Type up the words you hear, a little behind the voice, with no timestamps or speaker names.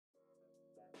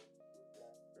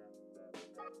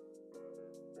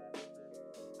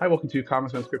Hi, welcome to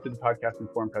Comics Unscripted, the podcast from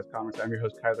Foreign Press Comics. I'm your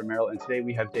host, Kyler Merrill, and today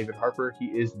we have David Harper. He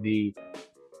is the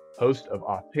host of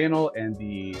Off Panel and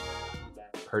the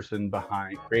person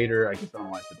behind, creator, I guess I don't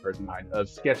know why I said person behind, of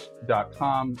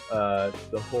Sketch.com,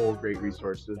 the whole great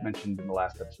resource that was mentioned in the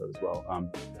last episode as well.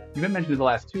 You've been mentioned in the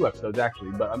last two episodes,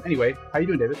 actually, but anyway, how you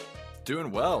doing, David?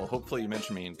 Doing well. Hopefully you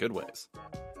mentioned me in good ways.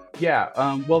 Yeah,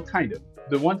 well, kind of.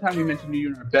 The one time we mentioned you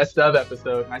in our best of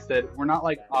episode, and I said, we're not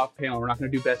like off panel, we're not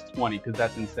going to do best 20 because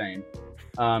that's insane.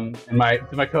 And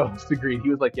my co-host agreed. He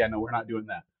was like, yeah, no, we're not doing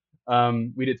that.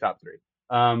 We did top three.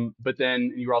 But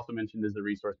then you were also mentioned as a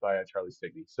resource by Charlie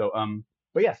Stigney. So,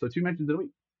 but yeah, so 2 mentions in a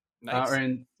week. Nice. Or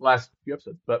in last few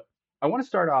episodes. But I want to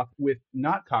start off with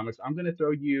not comics. I'm going to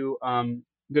throw you, I'm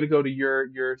going to go to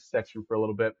your section for a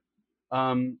little bit.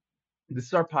 This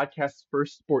is our podcast's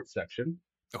first sports section.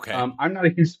 Okay. I'm not a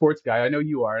huge sports guy. I know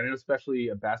you are, and I know especially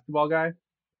a basketball guy,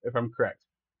 if I'm correct.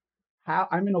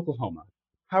 I'm in Oklahoma.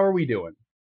 How are we doing?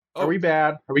 Are we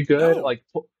bad? Are we good? No. Like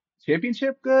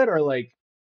championship good or like?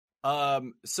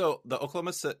 So the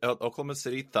Oklahoma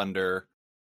City Thunder,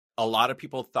 a lot of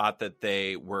people thought that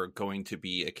they were going to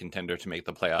be a contender to make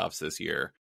the playoffs this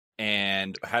year,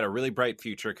 and had a really bright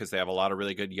future because they have a lot of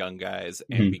really good young guys,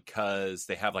 and because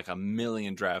they have like 1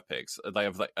 million draft picks. They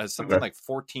have like something like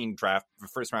 14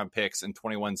 first round picks and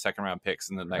 21 second round picks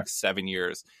in the next 7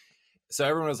 years. So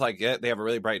everyone was like, yeah, they have a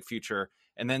really bright future.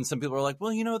 And then some people were like,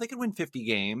 well, they could win 50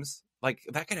 games. Like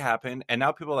that could happen. And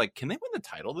now people are like, can they win the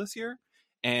title this year?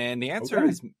 And the answer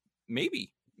is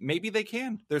maybe. Maybe they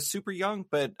can. They're super young,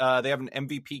 but they have an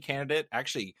MVP candidate.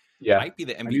 Actually, might be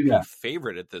the MVP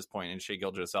favorite at this point in Shai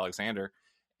Gilgeous-Alexander.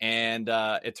 And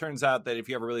it turns out that if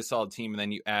you have a really solid team and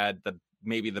then you add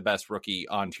maybe the best rookie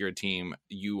onto your team,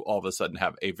 you all of a sudden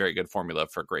have a very good formula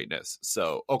for greatness.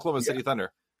 So Oklahoma City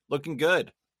Thunder looking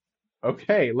good.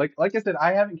 Okay, like I said,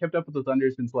 I haven't kept up with the Thunder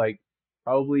since like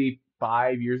probably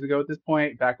 5 years ago at this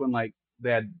point. Back when like they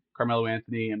had Carmelo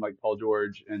Anthony and like Paul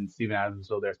George and Steven Adams was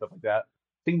still there, stuff like that.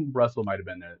 I think Russell might have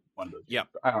been there one of those. Yeah,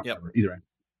 I don't remember either way.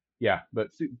 Yeah,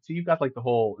 but so you've got like the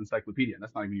whole encyclopedia, and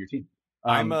that's not even your team.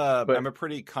 I'm a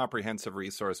pretty comprehensive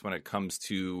resource when it comes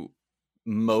to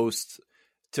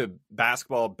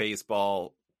basketball,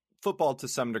 baseball, football to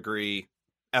some degree,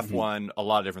 F1, a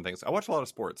lot of different things. I watch a lot of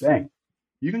sports. Dang,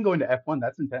 you can go into F1.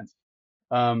 That's intense.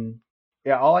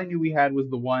 Yeah, all I knew we had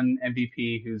was the one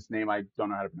MVP whose name I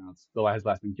don't know how to pronounce. His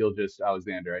last name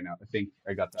Gilgeous-Alexander. I think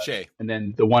I got that. Shai. And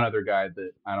then the one other guy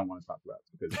that I don't want to talk about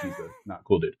because he's a not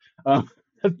cool dude.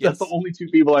 That's the only 2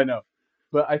 people I know.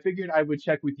 But I figured I would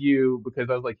check with you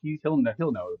because I was like, he'll know.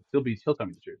 He'll tell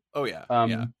me the truth. Oh yeah.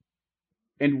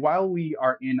 And while we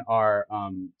are in our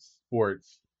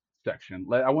sports section,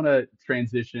 I want to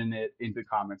transition it into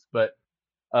comics. But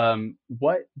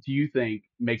what do you think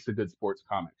makes a good sports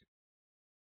comic?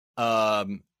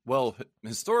 Well,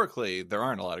 historically, there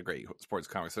aren't a lot of great sports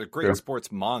comics. There's great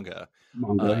sports manga.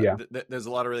 There's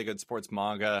a lot of really good sports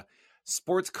manga.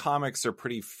 Sports comics are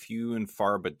pretty few and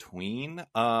far between.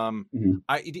 To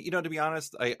be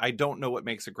honest, I don't know what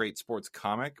makes a great sports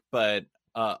comic, but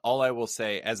all I will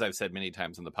say, as I've said many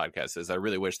times on the podcast, is I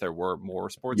really wish there were more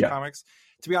sports comics.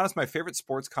 To be honest, my favorite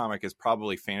sports comic is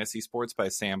probably Fantasy Sports by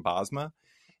Sam Bosma.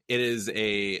 It is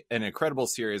an incredible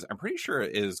series. I'm pretty sure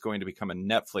it is going to become a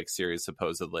Netflix series,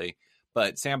 supposedly.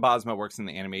 But Sam Bosma works in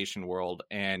the animation world,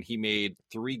 and he made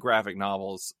 3 graphic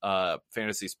novels,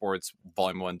 Fantasy Sports,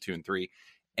 Volume 1, 2, and 3.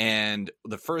 And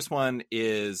the first one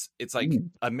it's like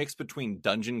a mix between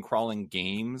dungeon crawling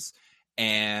games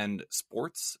and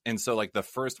sports. And so like the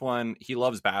first one, he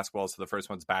loves basketball. So the first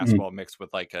one's basketball mixed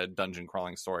with like a dungeon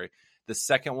crawling story. The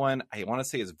second one, I want to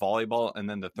say, is volleyball. And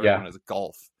then the third one is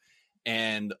golf.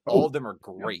 And all of them are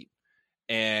great.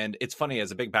 And it's funny, as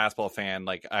a big basketball fan,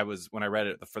 like when I read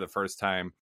it for the first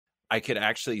time, I could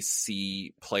actually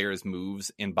see players'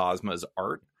 moves in Bosma's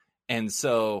art. And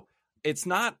so it's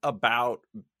not about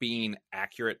being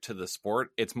accurate to the sport.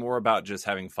 It's more about just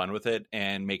having fun with it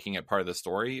and making it part of the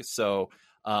story. So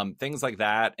things like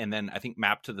that. And then I think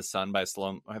Map to the Sun by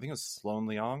Sloan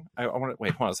Leong. I want to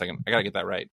wait, hold on a second. I got to get that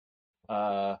right.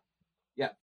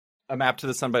 A Map to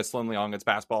the Sun by Sloan Leong. It's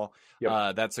basketball.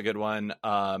 That's a good one.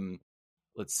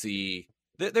 Let's see.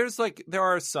 There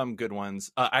are some good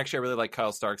ones. Actually, I really like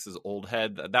Kyle Starks' Old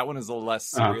Head. That one is a less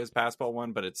serious basketball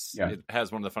one, but it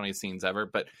has one of the funniest scenes ever.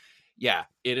 But yeah,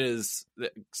 it is.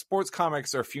 Sports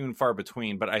comics are few and far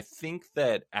between, but I think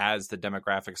that as the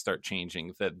demographics start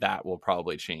changing, that will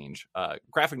probably change.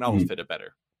 Graphic novels fit it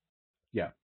better. Yeah,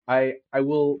 I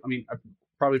will. I mean,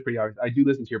 probably pretty obvious. I do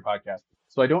listen to your podcast,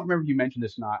 so I don't remember if you mentioned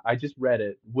this or not. I just read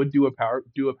it. Would Do a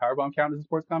Powerbomb count as a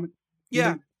sports comic?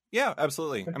 Yeah. Yeah,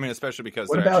 absolutely. I mean, especially because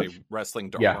What they're about actually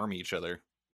wrestling to harm each other.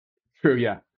 True,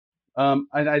 yeah.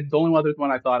 The only other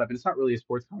one I thought of, and it's not really a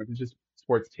sports comic, it's just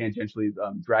sports tangentially,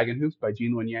 Dragon Hoops by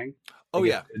Gene Luen Yang. I Oh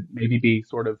guess yeah. could maybe be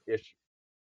sort of ish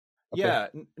up there.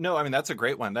 Yeah, no, I mean that's a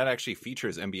great one. That actually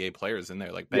features NBA players in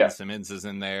there. Like Ben Yeah. Simmons is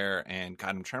in there, and God,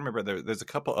 I'm trying to remember. There's a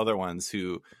couple other ones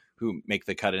who make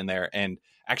the cut in there. And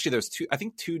actually, there's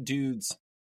two dudes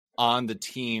on the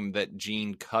team that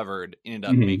Gene covered ended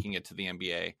up making it to the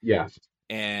NBA. Yeah.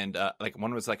 And like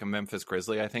one was like a Memphis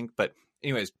Grizzly, I think. But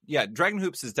anyways, yeah, Dragon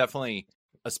Hoops is definitely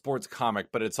a sports comic,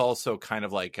 but it's also kind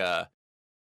of like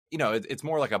it's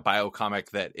more like a bio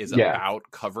comic that is about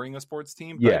covering a sports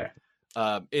team. But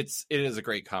it is a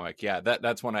great comic. Yeah,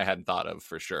 that's one I hadn't thought of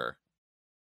for sure.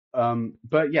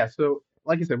 But yeah, so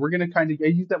like I said, we're gonna kind of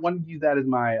use that as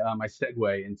my my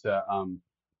segue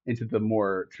into the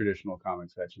more traditional comic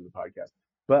section of the podcast.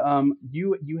 But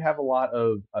you have a lot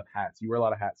of hats. You wear a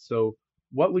lot of hats. So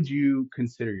what would you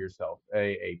consider yourself?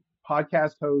 A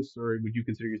podcast host, or would you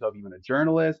consider yourself even a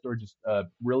journalist, or just a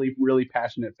really, really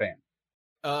passionate fan?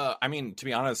 I mean, to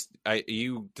be honest,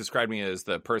 you described me as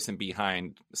the person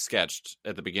behind Sketched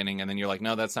at the beginning, and then you're like,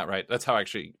 no, that's not right. That's how I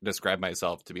actually describe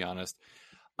myself, to be honest.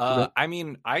 I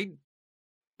mean, I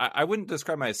wouldn't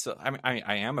describe myself. I mean,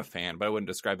 I am a fan, but I wouldn't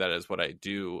describe that as what I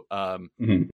do. I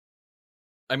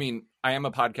mean, I am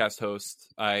a podcast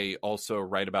host. I also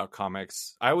write about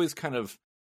comics. I always kind of,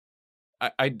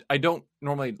 I don't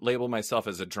normally label myself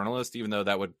as a journalist, even though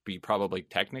that would be probably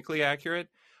technically accurate.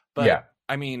 But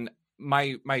I mean,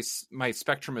 my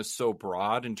spectrum is so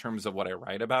broad in terms of what I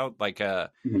write about. Like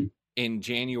in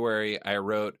January, I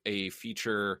wrote a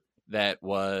feature that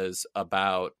was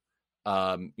about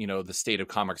the state of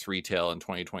comics retail in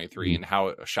 2023 and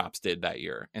how shops did that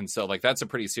year. And so like that's a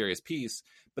pretty serious piece.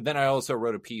 But then I also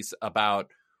wrote a piece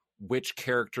about which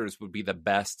characters would be the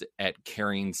best at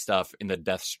carrying stuff in the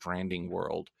Death Stranding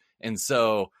world. And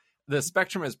so the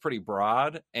spectrum is pretty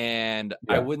broad, and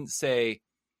I wouldn't say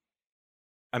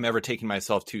I'm ever taking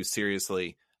myself too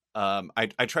seriously. I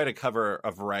try to cover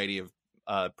a variety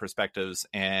of perspectives,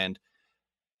 and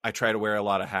I try to wear a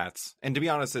lot of hats. And to be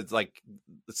honest, it's like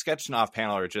the Sketch and Off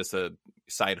Panel are just a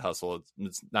side hustle.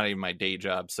 It's not even my day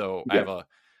job. So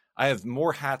I have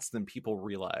more hats than people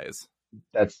realize.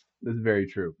 That's very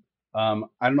true. I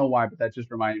don't know why, but that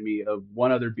just reminded me of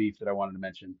one other beef that I wanted to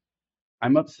mention.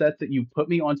 I'm upset that you put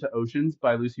me onto Oceans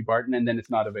by Lucy Barton, and then it's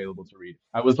not available to read.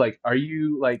 I was like, are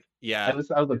you like, I was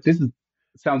like,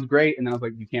 sounds great. And then I was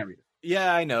like, you can't read it.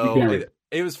 Yeah, I know.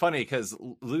 It was funny because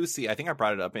Lucy, I think I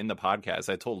brought it up in the podcast.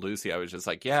 I told Lucy, I was just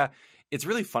like, yeah, it's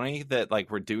really funny that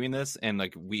like we're doing this and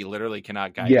like we literally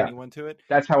cannot guide anyone to it.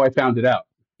 That's how I found it out.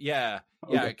 Yeah.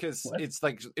 Yeah. Because it's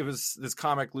like, it was this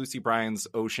comic, Lucy Bryan's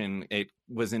Ocean. It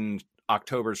was in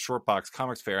October's Shortbox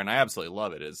Comics Fair, and I absolutely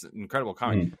love it. It's an incredible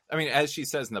comic. I mean, as she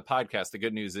says in the podcast, the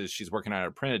good news is she's working on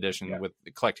a print edition with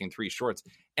collecting 3 shorts.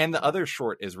 And the other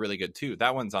short is really good too.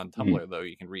 That one's on Tumblr, though.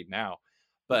 You can read now.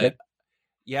 But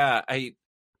yeah,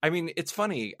 I mean, it's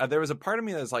funny. There was a part of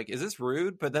me that was like, is this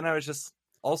rude? But then I was just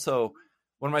also,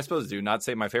 what am I supposed to do? Not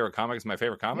say my favorite comic is my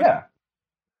favorite comic? Yeah.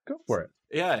 Go for it.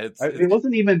 Yeah. It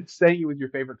wasn't even saying it was your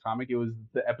favorite comic. It was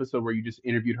the episode where you just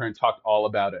interviewed her and talked all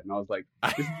about it. And I was like,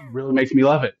 this really makes me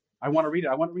love it. I want to read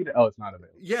it. Oh, it's not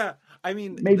available. Yeah. I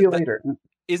mean, maybe later.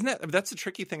 That's the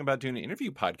tricky thing about doing an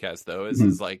interview podcast, though,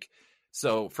 is like,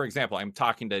 so for example, I'm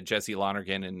talking to Jesse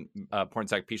Lonergan and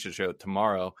Pornsack Pisha show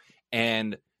tomorrow.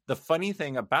 And the funny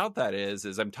thing about that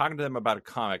is I'm talking to them about a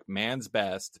comic, Man's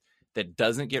Best, that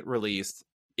doesn't get released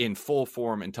in full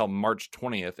form until March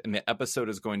 20th. And the episode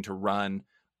is going to run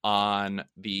on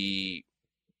the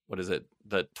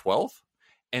 12th?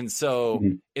 And so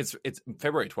it's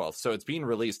February 12th. So it's being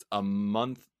released a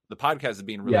month. The podcast is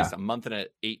being released a month and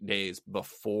 8 days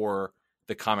before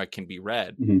the comic can be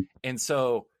read. And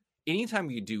so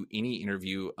anytime you do any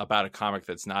interview about a comic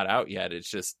that's not out yet, it's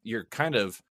just,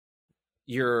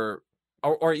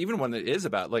 or even one that is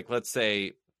about, like, let's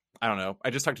say, I don't know, I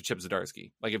just talked to Chip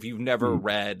Zdarsky. Like, if you've never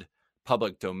read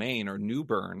Public Domain or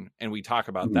Newburn and we talk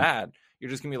about that, you're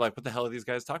just gonna be like, what the hell are these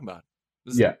guys talking about?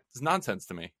 This is nonsense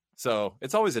to me. So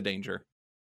it's always a danger.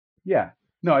 Yeah.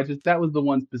 No, that was the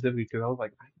one specifically because I was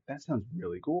like, that sounds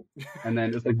really cool. And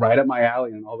then it's like right up my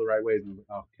alley in all the right ways. And I was like,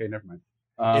 oh, okay, never mind.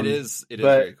 It is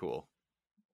very cool.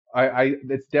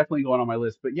 It's definitely going on my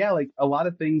list. But yeah, like a lot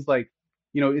of things, like,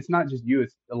 it's not just you,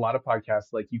 it's a lot of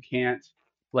podcasts. Like, you can't,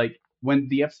 like, when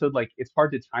the episode, like, it's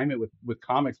hard to time it with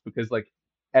comics because like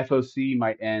FOC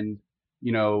might end,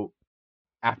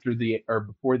 after or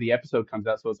before the episode comes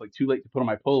out. So it's like too late to put on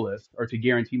my pull list or to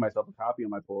guarantee myself a copy on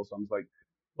my pull. So I'm just like,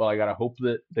 well, I got to hope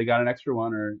that they got an extra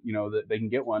one, or, that they can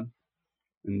get one.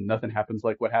 and nothing happens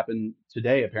like what happened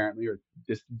today, apparently, or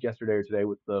just yesterday or today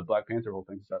with the Black Panther whole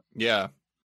thing stuff. Yeah.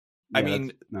 I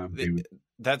mean, David.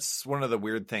 That's one of the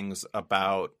weird things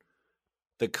about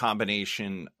the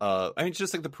combination of, I mean, it's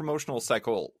just like the promotional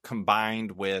cycle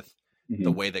combined with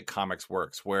the way that comics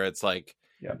works, where it's like,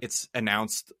 it's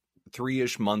announced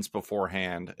 3-ish months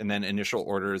beforehand, and then initial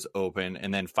orders open,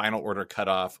 and then final order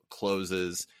cutoff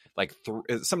closes like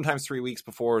sometimes 3 weeks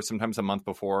before, sometimes a month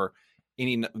before.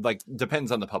 Any, like,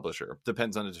 depends on the publisher,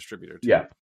 depends on the distributor too. Yeah.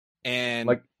 And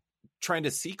like trying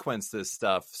to sequence this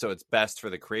stuff so it's best for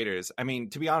the creators. I mean,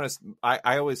 to be honest,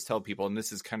 I always tell people, and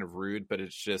this is kind of rude, but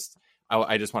it's just,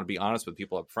 I just want to be honest with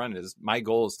people up front, is my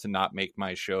goal is to not make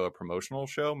my show a promotional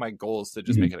show. My goal is to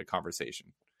just make it a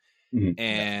conversation.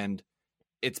 And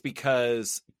it's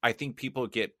because I think people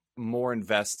get more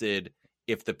invested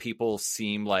if the people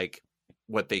seem like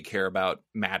what they care about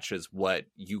matches what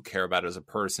you care about as a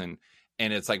person.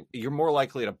 And it's like, you're more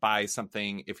likely to buy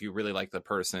something if you really like the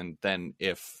person than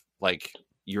if like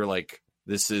you're like,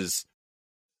 this is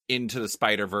Into the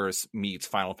Spider-Verse meets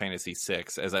Final Fantasy VI,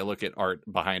 as I look at art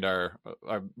behind our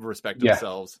respective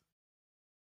selves.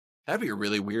 That'd be a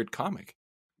really weird comic.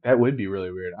 That would be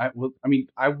really weird. I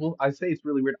say it's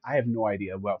really weird. I have no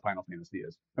idea what Final Fantasy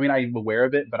is. I mean, I'm aware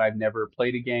of it, but I've never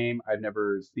played a game. I've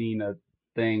never seen a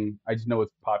thing. I just know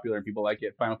it's popular and people like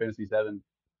it. Final Fantasy VII.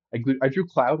 I drew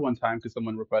Cloud one time because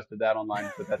someone requested that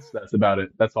online, but that's about it.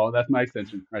 That's all. That's my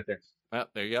extension right there. Well,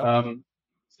 there you go.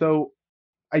 So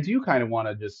I do kind of want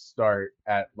to just start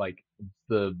at like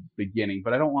the beginning,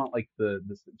 but I don't want like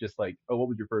this just like, oh, what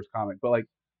was your first comic? But like,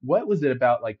 what was it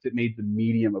about like that made the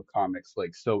medium of comics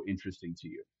like so interesting to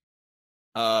you?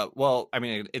 Well, I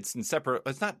mean, it's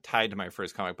not tied to my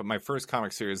first comic, but my first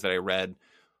comic series that I read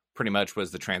pretty much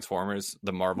was the Transformers,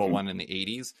 the Marvel one in the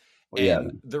 80s.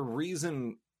 And the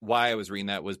reason why I was reading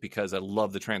that was because I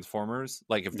love the Transformers.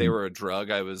 Like, if they were a drug,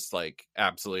 I was like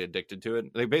absolutely addicted to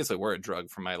it. They basically were a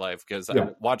drug for my life because I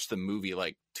watched the movie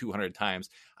like 200 times.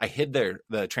 I hid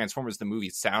the Transformers the movie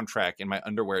soundtrack in my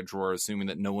underwear drawer, assuming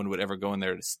that no one would ever go in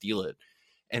there to steal it.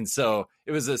 And so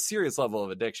it was a serious level of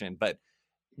addiction. But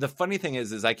the funny thing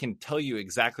is I can tell you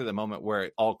exactly the moment where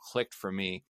it all clicked for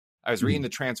me. I was reading the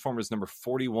Transformers number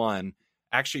 41.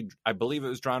 Actually, I believe it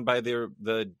was drawn by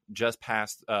the just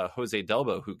passed Jose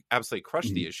Delbo, who absolutely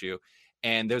crushed the issue.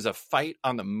 And there's a fight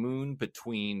on the moon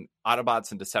between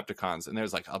Autobots and Decepticons. And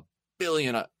there's like a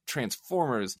billion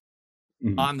Transformers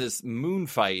on this moon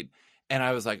fight. And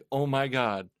I was like, oh my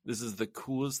God, this is the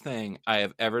coolest thing I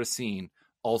have ever seen.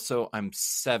 Also, I'm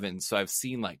 7, so I've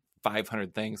seen like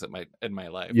 500 things in my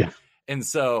life. Yeah. And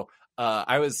so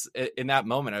I was in that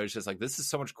moment, I was just like, this is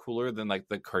so much cooler than like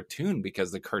the cartoon,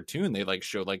 because the cartoon, they like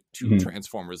showed like 2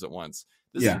 Transformers at once.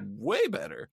 This is way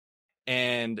better.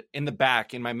 And in the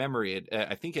back, in my memory,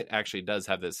 I think it actually does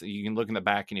have this. You can look in the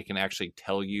back and it can actually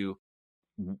tell you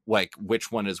like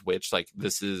which one is which. Like,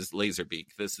 this is Laserbeak,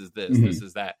 this is this, this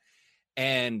is that.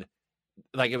 And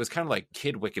like, it was kind of like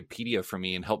kid Wikipedia for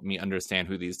me and helped me understand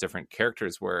who these different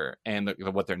characters were and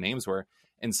what their names were.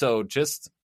 And so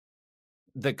just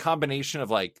the combination of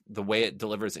like the way it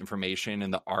delivers information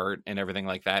and the art and everything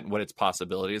like that and what its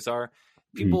possibilities are.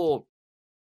 People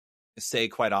say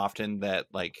quite often that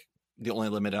like the only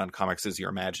limit on comics is your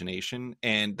imagination.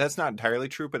 And that's not entirely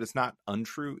true, but it's not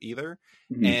untrue either.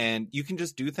 And you can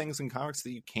just do things in comics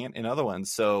that you can't in other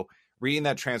ones. So reading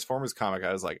that Transformers comic,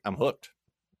 I was like, I'm hooked.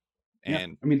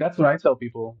 And I mean, that's what I tell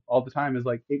people all the time is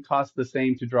like, it costs the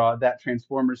same to draw that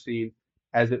Transformers scene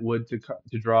as it would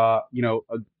to draw,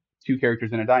 2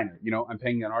 characters in a diner. I'm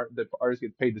paying the artist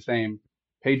gets paid the same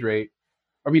page rate.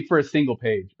 I mean, for a single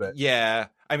page, but yeah,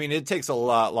 I mean, it takes a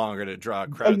lot longer to draw a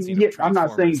crowd scene of I'm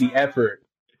not saying the effort.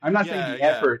 I'm not saying the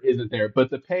effort yeah. isn't there, but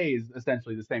the pay is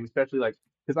essentially the same, especially like,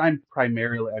 because I'm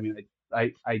primarily, I mean,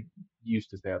 I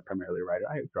used to say I'm primarily a writer.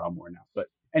 I draw more now, but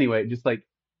anyway, just like,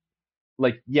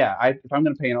 if I'm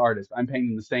going to pay an artist, I'm paying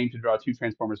them the same to draw 2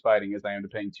 Transformers fighting as I am to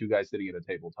paying 2 guys sitting at a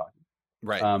table talking.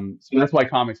 Right. So that's why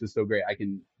comics is so great. I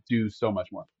can do so much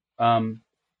more.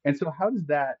 And so how does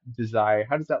that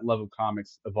love of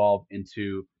comics evolve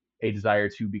into a desire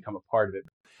to become a part of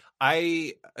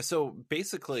it? So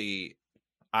basically,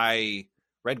 I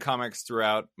read comics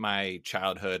throughout my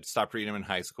childhood, stopped reading them in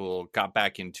high school, got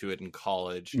back into it in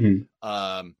college,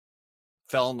 fell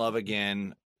in love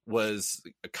again.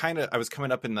 I was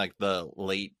coming up in like the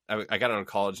late, I got out of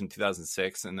college in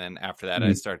 2006. And then after that,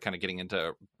 I started kind of getting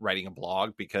into writing a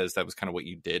blog, because that was kind of what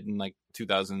you did in like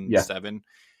 2007.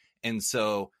 And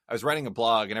so I was writing a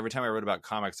blog, and every time I wrote about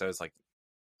comics, I was like,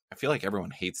 I feel like everyone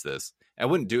hates this. I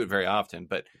wouldn't do it very often,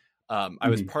 but I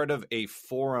was part of a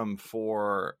forum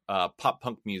for pop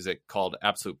punk music called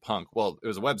Absolute Punk. Well, it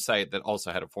was a website that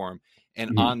also had a forum,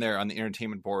 and on there, on the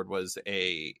entertainment board, was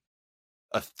a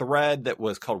thread that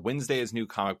was called Wednesday is New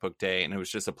Comic Book Day, and it was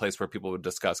just a place where people would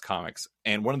discuss comics.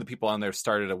 And one of the people on there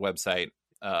started a website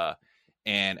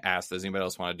and asked, does anybody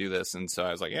else want to do this? And so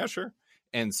I was like, yeah, sure.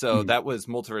 And so that was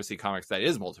Multiversity Comics. That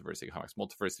is Multiversity Comics.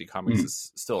 Multiversity Comics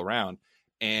is still around.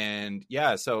 And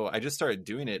yeah, so I just started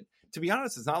doing it. To be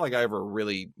honest, it's not like I ever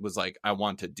really was like, I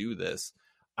want to do this.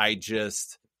 I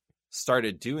just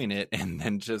started doing it and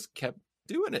then just kept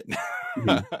doing it.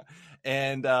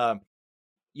 And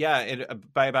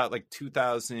by about like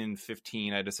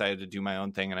 2015, I decided to do my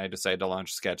own thing, and I decided to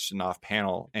launch Sketch and Off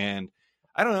Panel. And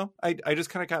I don't know, I just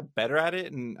kind of got better at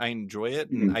it, and I enjoy it,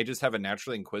 and I just have a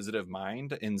naturally inquisitive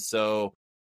mind. And so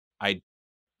I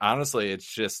honestly,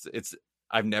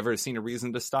 I've never seen a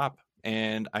reason to stop,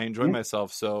 and I enjoy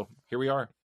myself. So here we are.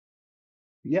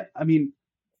 Yeah. I mean,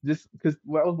 just because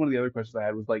that was one of the other questions I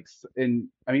had was like, and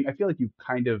I mean, I feel like you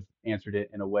kind of answered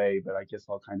it in a way, but I guess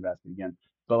I'll kind of ask it again.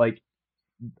 But like,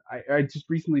 I just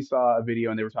recently saw a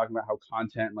video and they were talking about how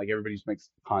content, like everybody just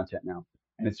makes content now.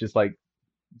 And it's just like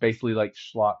basically like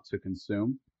schlock to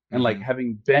consume. And like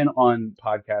having been on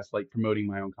podcasts, like promoting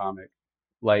my own comic,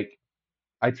 like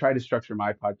I try to structure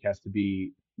my podcast to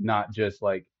be not just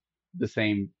like the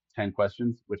same 10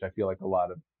 questions, which I feel like a lot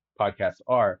of podcasts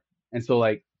are. And so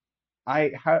like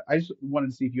I just wanted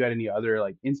to see if you had any other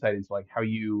like insight into like how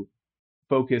you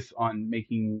focus on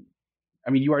making. I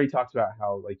mean, you already talked about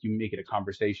how like you make it a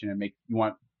conversation and you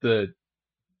want the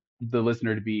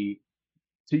listener to be,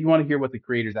 so you want to hear what the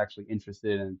creator's actually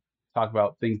interested in, talk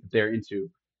about things that they're into.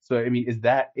 So I mean, is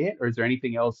that it, or is there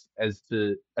anything else as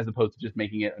opposed to just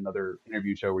making it another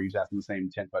interview show where you're just asking the same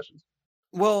 10 questions?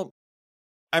 Well,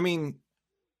 I mean,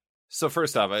 so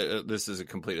first off, this is a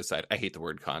complete aside. I hate the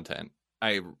word content.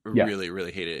 I really,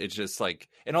 really hate it. It's just like,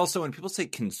 and also when people say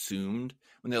consumed,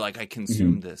 when they're like, I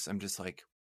consumed this, I'm just like,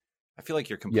 I feel like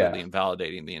you're completely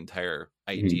invalidating the entire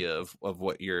idea of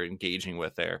what you're engaging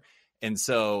with there. And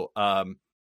so, I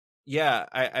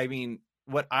mean,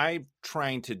 what I'm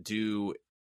trying to do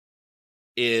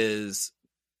is,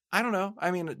 I don't know.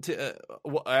 I mean,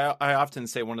 I often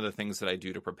say one of the things that I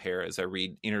do to prepare is I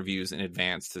read interviews in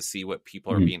advance to see what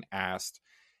people are being asked,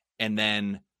 and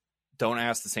then don't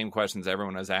ask the same questions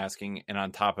everyone is asking. And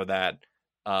on top of that,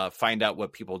 find out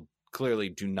what people clearly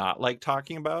do not like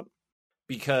talking about,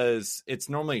 because it's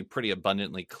normally pretty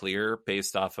abundantly clear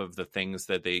based off of the things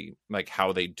that they like,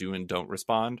 how they do and don't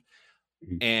respond,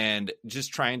 and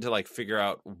just trying to like figure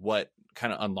out what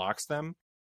kind of unlocks them.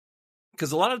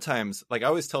 Because a lot of times, like I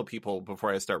always tell people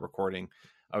before I start recording,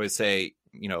 I always say,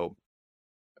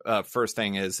 first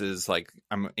thing is like,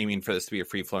 I'm aiming for this to be a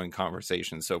free flowing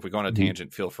conversation. So if we go on a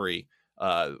tangent, feel free.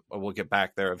 We'll get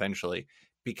back there eventually,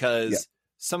 because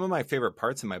some of my favorite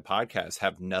parts of my podcast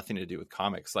have nothing to do with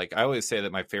comics. Like I always say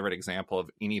that my favorite example of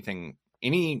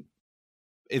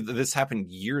this happened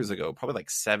years ago, probably like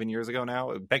 7 years ago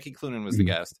now. Becky Cloonan was the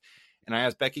guest, and I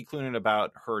asked Becky Cloonan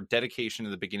about her dedication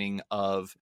to the beginning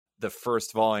of the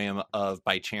first volume of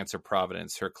By Chance or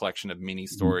Providence, her collection of mini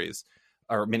stories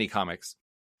or mini comics.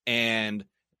 And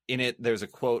in it, there's a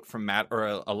quote from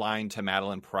a line to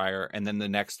Madeline Pryor. And then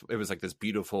it was like this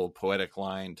beautiful poetic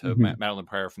line to Madeline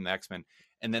Pryor from the X-Men.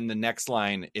 And then the next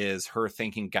line is her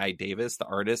thanking Guy Davis, the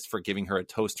artist, for giving her a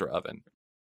toaster oven.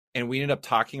 And we ended up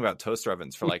talking about toaster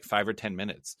ovens for like 5 or 10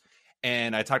 minutes.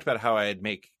 And I talked about how I'd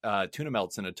make tuna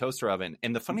melts in a toaster oven.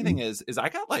 And the funny thing is I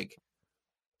got like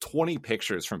 20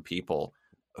 pictures from people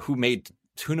who made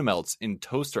tuna melts in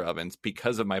toaster ovens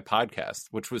because of my podcast,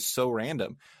 which was so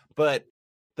random. But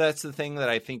that's the thing that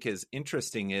I think is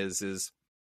interesting is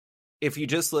if you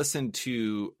just listen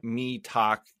to me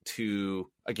talk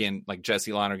to, again, like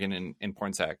Jesse Lonergan and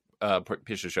Pornsack,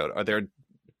 Pisha Show, are they're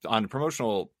on a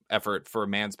promotional effort for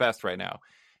Man's Best right now.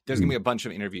 There's going to be a bunch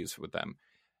of interviews with them.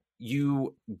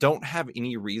 You don't have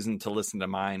any reason to listen to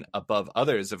mine above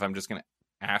others if I'm just going to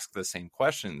ask the same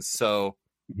questions. So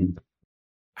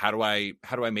how do I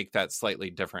make that slightly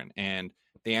different? And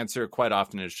the answer quite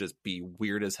often is just be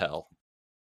weird as hell.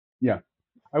 Yeah.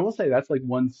 I will say that's like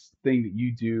one thing that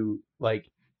you do, like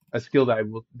a skill that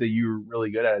that you're really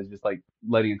good at is just like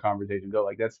letting a conversation go.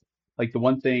 Like that's like the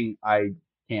one thing I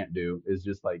can't do is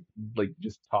just like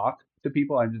just talk to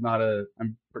people. I'm just not I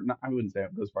wouldn't say I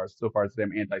go so far as to say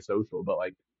I'm antisocial, but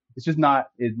like it's just not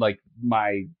it's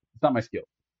not my skill.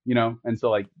 And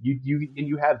so like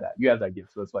you have that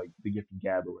gift, so it's like the gift of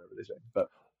gab or whatever they say. But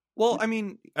well, I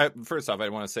mean, first off, I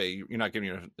want to say you're not giving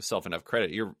yourself enough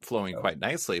credit. You're flowing quite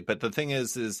nicely, but the thing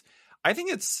is I think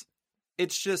it's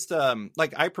It's just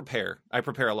like I prepare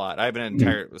a lot. I have an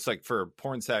entire it's like for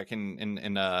Pornsec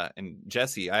and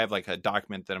Jesse, I have like a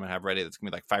document that I'm gonna have ready that's gonna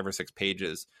be like 5 or 6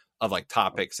 pages of like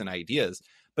topics and ideas.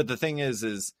 But the thing is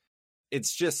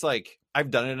it's just like I've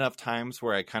done it enough times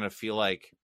where I kind of feel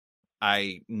like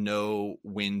I know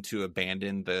when to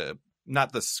abandon the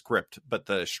not the script but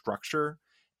the structure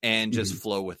and just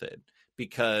flow with it.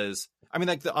 Because I mean,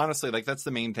 like honestly, like that's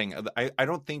the main thing. I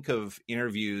don't think of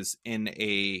interviews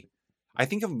I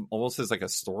think of them almost as like a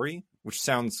story, which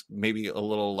sounds maybe a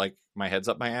little like my head's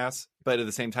up my ass, but at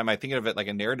the same time, I think of it like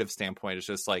a narrative standpoint. It's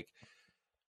just like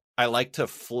I like to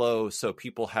flow so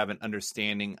people have an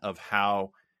understanding of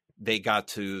how they got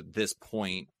to this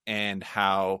point and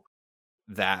how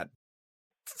that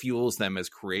fuels them as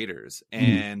creators.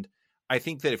 And I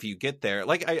think that if you get there,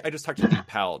 like I just talked to Nate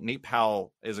Powell. Nate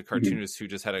Powell is a cartoonist who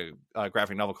just had a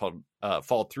graphic novel called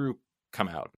Fall Through come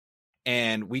out.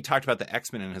 And we talked about the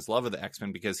X-Men and his love of the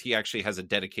X-Men because he actually has a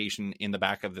dedication in the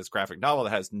back of this graphic novel that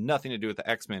has nothing to do with the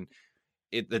X-Men.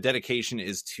 The dedication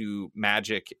is to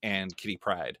Magic and Kitty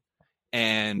Pryde.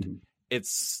 And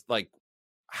it's like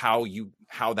how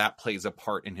that plays a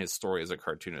part in his story as a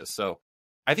cartoonist. So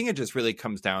I think it just really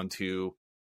comes down to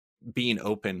being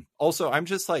open. Also, I'm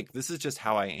just like, this is just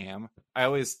how I am. I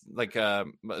always like a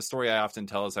story I often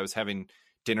tell is I was having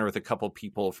dinner with a couple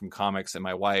people from comics and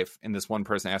my wife, and this one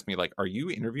person asked me like, are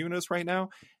you interviewing us right now?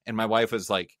 And my wife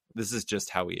was like, this is just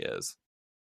how he is.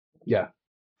 Yeah.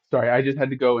 Sorry, I just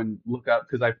had to go and look up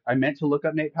because I meant to look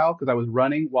up Nate Powell because I was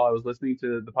running while I was listening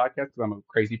to the podcast because I'm a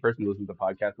crazy person who listens to the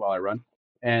podcast while I run.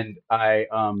 And I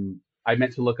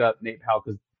meant to look up Nate Powell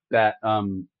because that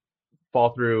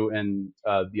Fall Through and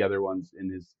the other ones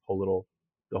in his whole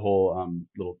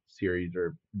little series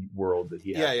or world that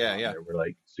he has there were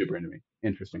like super into me.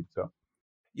 Interesting. So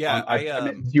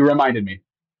you reminded me.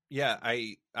 Yeah,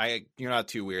 you're not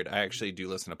too weird. I actually do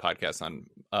listen to podcasts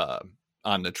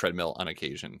on the treadmill on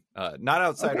occasion. Not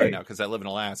outside right now because I live in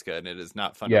Alaska and it is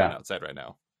not fun to run outside right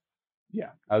now. Yeah,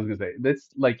 I was gonna say that's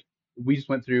like we just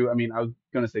went through. I mean, I was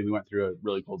gonna say we went through a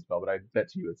really cold spell, but I bet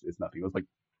to you it's nothing. It was like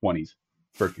 20s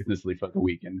for consistently for like a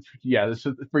week, and yeah, this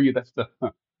is, for you that's the.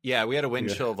 Yeah, we had a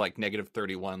wind chill of like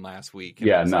 -31 last week. And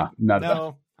yeah,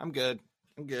 no, I'm good.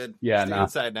 I'm good. Yeah, stay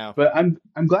inside now. But I'm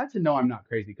glad to know I'm not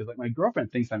crazy because like my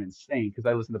girlfriend thinks I'm insane because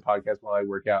I listen to podcasts while I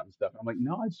work out and stuff. I'm like,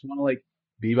 no, I just want to like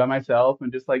be by myself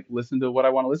and just like listen to what I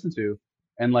want to listen to.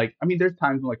 And like, I mean, there's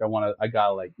times when like I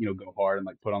gotta like go hard and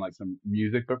like put on like some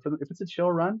music. But if it's a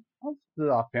chill run, I'll listen to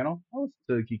the off panel. I'll listen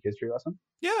to the Geek History Lesson.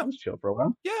 Yeah, I'll just chill for a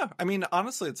while. Yeah, I mean,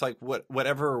 honestly, it's like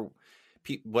whatever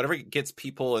gets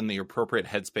people in the appropriate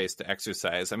headspace to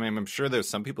exercise. I mean, I'm sure there's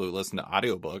some people who listen to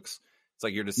audiobooks. It's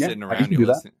like you're just sitting around. You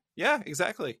listening. Yeah,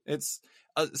 exactly. It's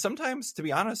sometimes, to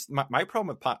be honest, my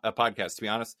problem with a podcast, to be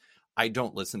honest, I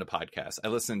don't listen to podcasts. I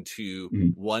listen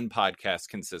to one podcast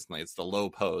consistently. It's the Low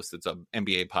Post. It's a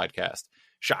NBA podcast,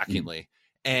 shockingly.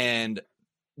 And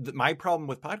my problem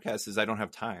with podcasts is I don't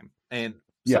have time. And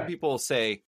some people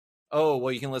say, oh,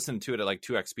 well, you can listen to it at like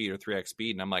 2x speed or 3x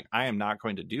speed. And I'm like, I am not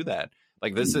going to do that.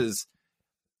 Like, this is,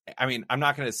 I mean, I'm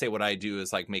not going to say what I do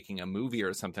is like making a movie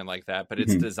or something like that, but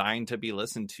it's designed to be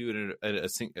listened to at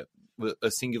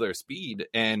a singular speed.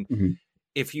 And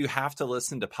if you have to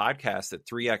listen to podcasts at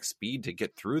 3x speed to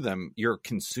get through them, you're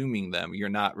consuming them. You're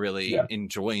not really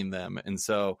enjoying them. And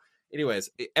so anyways,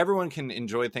 everyone can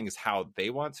enjoy things how they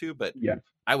want to, but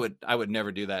I would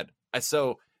never do that.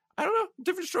 So I don't know,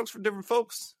 different strokes for different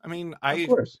folks. I mean, I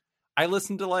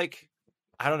listened to like,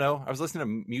 I don't know, I was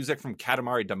listening to music from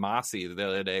Katamari Damacy the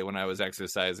other day when I was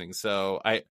exercising. So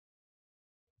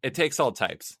it takes all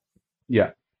types.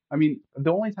 Yeah. I mean,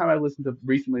 the only time I've listened to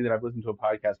recently that I've listened to a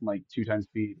podcast in like 2 times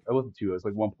speed, it wasn't 2, it was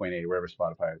like 1.8, wherever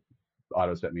Spotify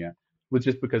auto set me at, was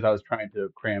just because I was trying to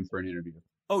cram for an interview.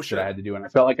 Oh, sure. That I had to do, and I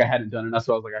felt like I hadn't done enough,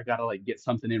 so I was like, I gotta like get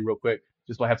something in real quick,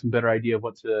 just so I have some better idea of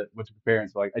what to prepare.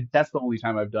 And so like that's the only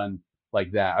time I've done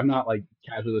like that. I'm not like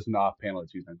casually listening to off panel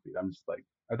at 2 times speed. I'm just like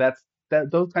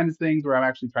those kinds of things where I'm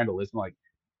actually trying to listen, like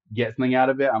get something out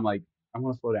of it. I'm like, I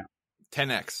want to slow down.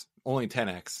 10x, only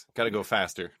 10x. Got to go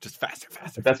faster, just faster.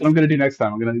 That's what I'm gonna do next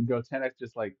time. I'm gonna go 10x,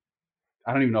 just like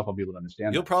I don't even know if I'll be able to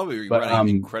understand. You'll probably be running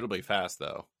incredibly fast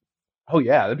though. Oh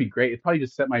yeah, that'd be great. It's probably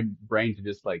just set my brain to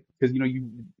just like, because you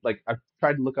like I've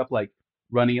tried to look up like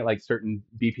running at like certain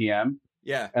BPM.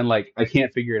 Yeah. And like I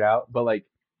can't figure it out, but like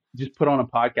just put on a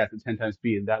podcast at 10 times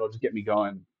speed and that'll just get me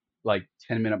going like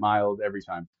 10-minute miles every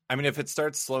time. I mean, if it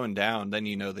starts slowing down, then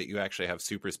you know that you actually have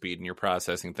super speed and you're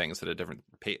processing things at a different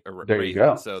rate. There you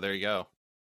go. So there you go.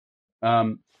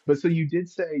 But so you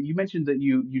mentioned that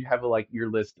you'd have like your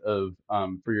list of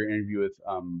for your interview with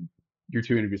your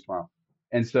 2 interviews tomorrow.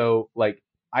 And so like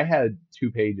I had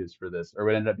 2 pages for this, or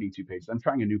what ended up being 2 pages. I'm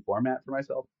trying a new format for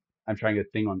myself. I'm trying a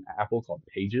thing on Apple called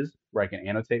Pages where I can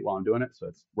annotate while I'm doing it. So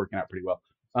it's working out pretty well.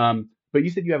 But you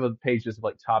said you have a page just of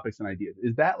like topics and ideas.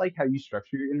 Is that like how you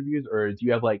structure your interviews, or do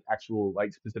you have like actual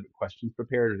like specific questions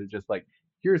prepared, or is it just like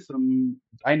here's some?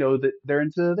 I know that they're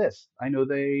into this. I know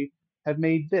they have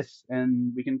made this,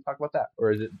 and we can talk about that,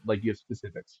 or is it like you have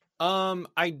specifics?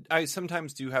 I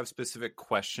sometimes do have specific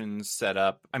questions set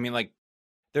up. I mean, like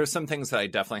there's some things that I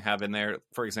definitely have in there.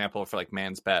 For example, for like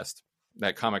Man's Best,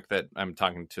 that comic that I'm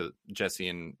talking to Jesse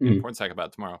and Pornsack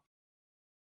about tomorrow.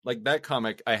 Like that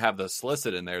comic, I have the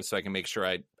solicit in there so I can make sure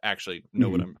I actually know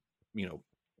what I'm,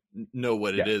 know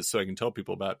what it is so I can tell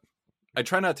people about. I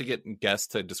try not to get guests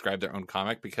to describe their own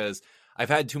comic because I've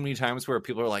had too many times where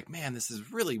people are like, man, this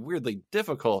is really weirdly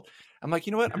difficult. I'm like,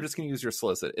 you know what? I'm just going to use your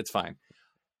solicit. It's fine.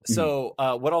 So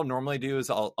what I'll normally do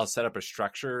is I'll set up a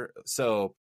structure.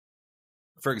 So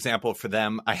for example, for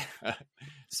them, I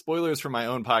spoilers for my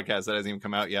own podcast that hasn't even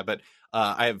come out yet, but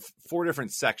I have 4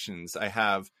 different sections. I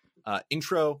have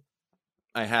intro,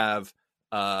 I have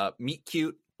meet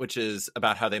cute, which is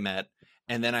about how they met,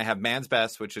 and then I have Man's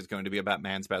Best, which is going to be about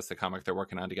Man's Best, the comic they're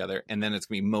working on together, and then it's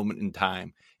going to be moment in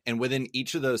time. And within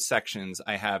each of those sections,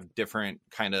 I have different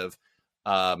kind of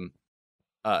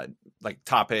like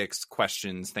topics,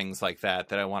 questions, things like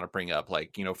that I want to bring up.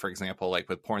 Like, for example, like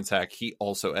with Pornsack, he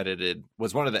also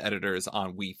was one of the editors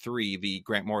on We 3, the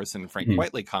Grant Morrison and Frank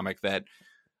Whiteley comic that,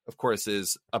 of course,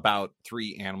 is about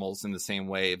 3 animals in the same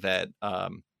way that,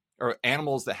 or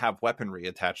animals that have weaponry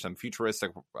attached to them,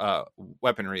 futuristic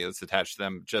weaponry that's attached to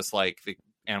them, just like the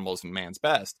animals in Man's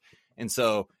Best. And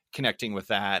so connecting with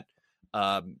that,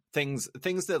 things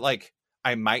that like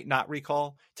I might not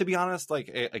recall, to be honest. Like,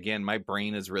 again, my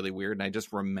brain is really weird and I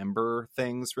just remember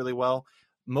things really well.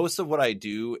 Most of what I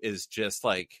do is just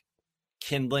like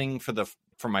kindling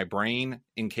for my brain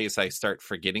in case I start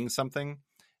forgetting something.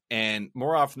 And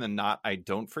more often than not, I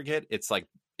don't forget. It's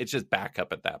just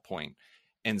backup at that point.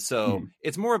 And so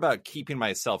it's more about keeping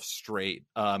myself straight.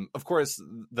 Of course,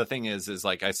 the thing is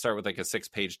like I start with like a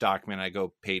 6-page document. I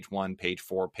go page 1, page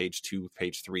 4, page 2,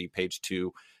 page 3, page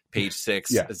 2, page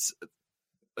 6. Yeah.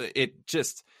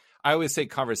 I always say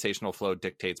conversational flow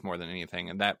dictates more than anything.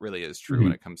 And that really is true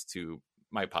when it comes to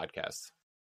my podcast.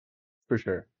 For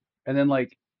sure. And then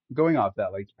like going off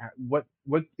that, like what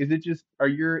is it just, are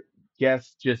your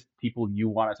guests just people you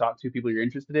want to talk to, people you're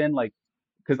interested in? Like,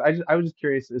 because I was just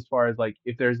curious as far as like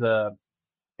if there's a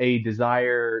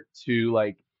desire to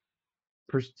like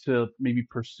to maybe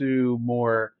pursue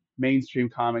more mainstream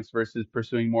comics versus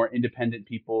pursuing more independent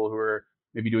people who are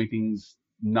maybe doing things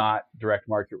not direct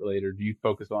market related. Or do you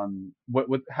focus on what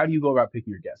how do you go about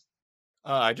picking your guests?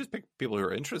 I just pick people who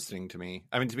are interesting to me.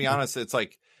 I mean, to be honest, it's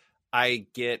like I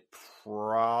get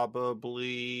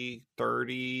probably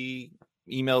 30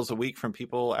 emails a week from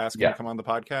people asking to come on the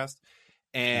podcast.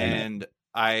 And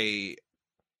and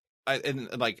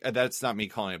like, that's not me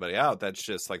calling anybody out. That's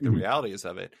just like the realities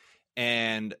of it.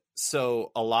 And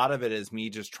so a lot of it is me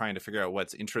just trying to figure out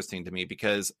what's interesting to me,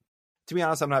 because to be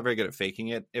honest, I'm not very good at faking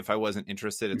it. If I wasn't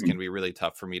interested, it's going to be really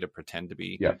tough for me to pretend to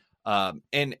be.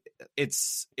 And it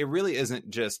really isn't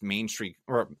just mainstream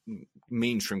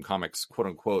comics, quote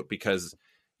unquote, because,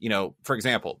 for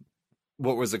example,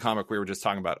 what was the comic we were just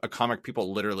talking about? A comic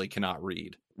people literally cannot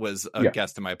read was a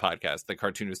guest in my podcast, the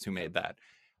cartoonist who made that.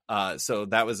 So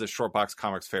that was a Shortbox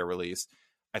Comics Fair release.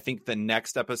 I think the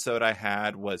next episode I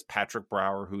had was Patrick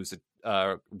Brower, who's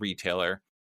a retailer.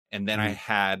 And then I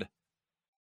had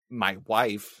my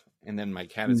wife, and then my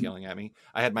cat is yelling at me.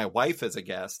 I had my wife as a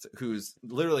guest who's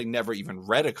literally never even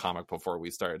read a comic before we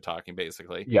started talking,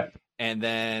 basically. And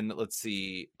then let's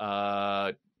see,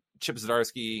 Chip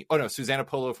Zdarsky. Oh no, Susanna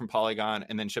Polo from Polygon,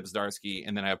 and then Chip Zdarsky,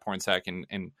 and then I have Pornsack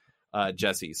and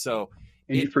Jesse. So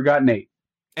you forgot Nate.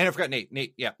 And I forgot Nate.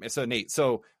 Nate, yeah. So Nate.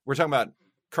 So we're talking about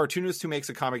cartoonist who makes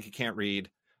a comic you can't read,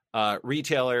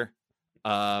 retailer,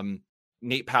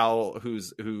 Nate Powell,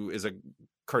 who is a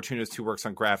cartoonist who works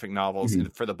on graphic novels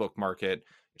for the book market.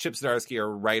 Chip Zdarsky, a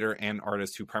writer and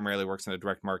artist who primarily works in the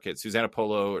direct market. Susanna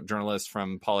Polo, a journalist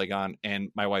from Polygon, and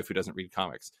my wife who doesn't read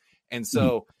comics. And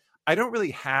so I don't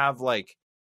really have like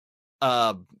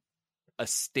a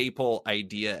staple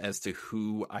idea as to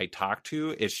who I talk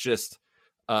to. It's just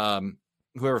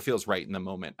whoever feels right in the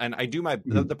moment. And I do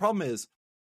the problem is,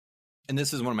 and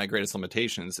this is one of my greatest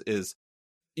limitations, is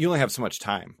you only have so much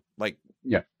time. Like,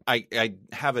 I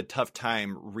have a tough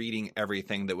time reading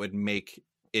everything that would make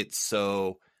it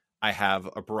so I have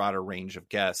a broader range of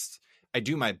guests. I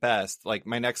do my best. Like,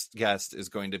 my next guest is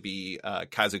going to be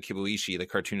Kazu Kibuishi, the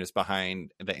cartoonist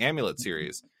behind the Amulet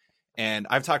series. And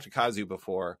I've talked to Kazu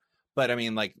before, But I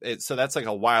mean, like, so that's like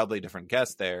a wildly different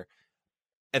guest there.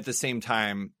 At the same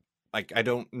time, like, I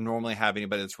don't normally have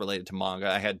anybody that's related to manga.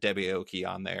 I had Debbie Aoki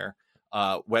on there.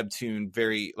 Webtoon,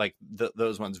 very, like,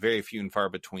 those ones, very few and far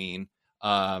between.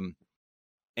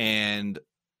 And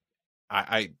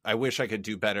I wish I could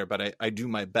do better, but I do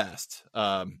my best.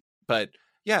 But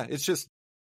yeah, it's just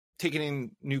taking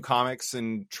in new comics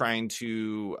and trying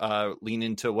to lean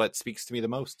into what speaks to me the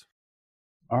most.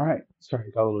 All right. Sorry,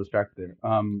 I got a little distracted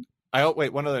there.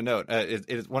 Wait, one other note. It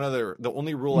is the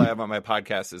only rule I have on my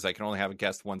podcast is I can only have a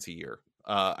guest once a year.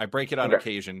 I break it on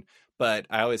occasion, but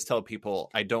I always tell people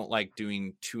I don't like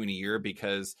doing 2 in a year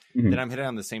because then I'm hitting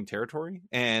on the same territory,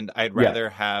 and I'd rather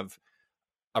have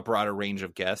a broader range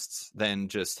of guests than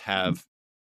just have,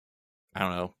 I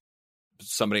don't know,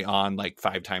 somebody on like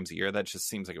 5 times a year. That just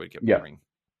seems like it would get boring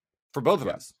for both of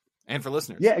us and for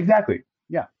listeners. Yeah, exactly.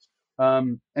 Yeah.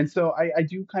 And so I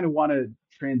do kind of want to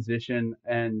transition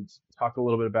and talk a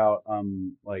little bit about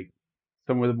like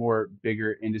some of the more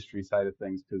bigger industry side of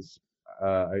things, because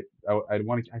I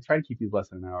try to keep these less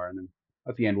than an hour, and then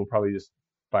at the end we'll probably just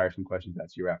fire some questions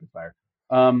at you rapid fire.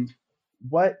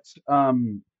 What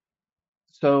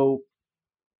so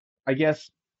I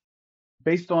guess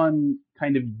based on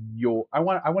kind of I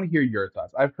want to hear your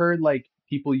thoughts. I've heard like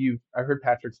I've heard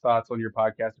Patrick's thoughts on your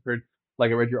podcast. I've heard,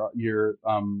 like, I read your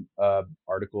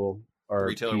article or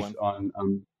retailer piece one.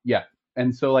 on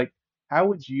and so, like, how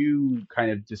would you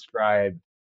kind of describe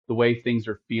the way things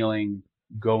are feeling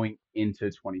going into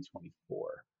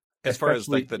 2024, as far as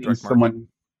like the direct market?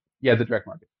 The direct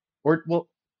market.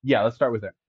 Let's start with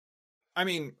that. I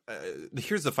mean,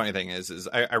 here's the funny thing is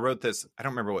I wrote this. I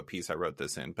don't remember what piece I wrote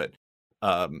this in, but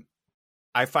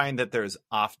I find that there's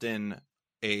often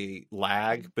a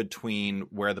lag between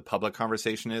where the public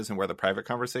conversation is and where the private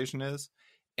conversation is.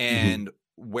 And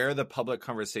where the public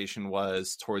conversation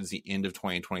was towards the end of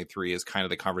 2023 is kind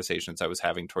of the conversations I was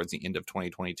having towards the end of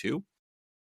 2022.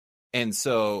 And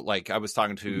so, like, I was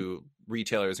talking to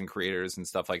retailers and creators and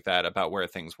stuff like that about where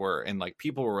things were. And, like,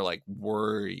 people were, like,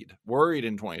 worried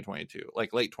in 2022,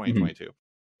 like late 2022.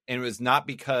 And it was not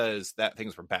because that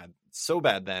things were so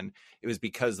bad then. It was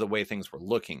because the way things were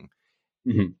looking.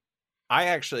 I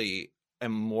actually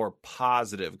am more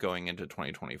positive going into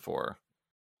 2024.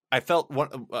 I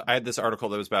had this article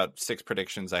that was about 6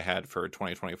 predictions I had for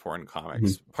 2024 in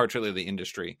comics, particularly the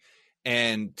industry.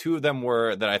 And 2 of them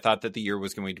were that I thought that the year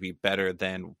was going to be better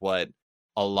than what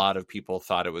a lot of people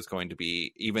thought it was going to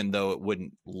be, even though it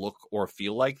wouldn't look or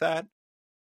feel like that.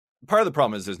 Part of the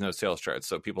problem is there's no sales charts,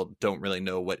 so people don't really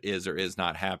know what is or is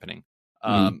not happening.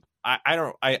 I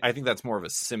think that's more of a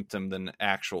symptom than an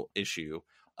actual issue.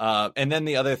 And then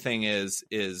the other thing is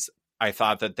I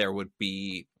thought that there would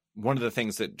be, one of the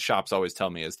things that shops always tell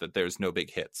me is that there's no big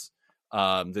hits.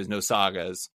 There's no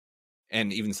sagas,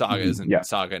 and even Saga isn't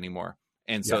Saga anymore.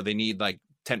 And so they need like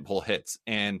tentpole hits.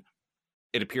 And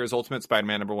it appears Ultimate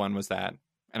Spider-Man #1 was that.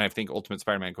 And I think Ultimate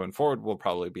Spider-Man going forward will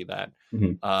probably be that.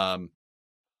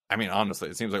 I mean, honestly,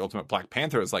 it seems like Ultimate Black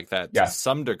Panther is like that to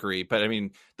some degree. But I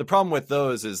mean, the problem with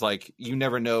those is, like, you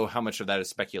never know how much of that is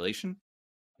speculation.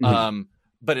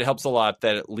 But it helps a lot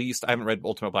that at least I haven't read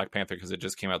Ultimate Black Panther because it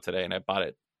just came out today and I bought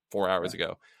it 4 hours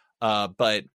ago.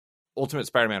 But Ultimate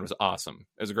Spider-Man was awesome.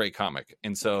 It was a great comic.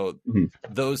 And so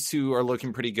those 2 are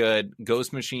looking pretty good.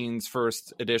 Ghost Machine's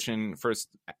first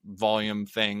volume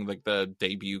thing, like the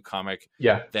debut comic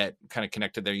that kind of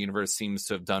connected their universe, seems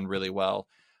to have done really well.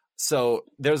 So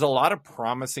there's a lot of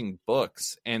promising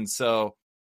books. And so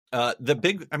to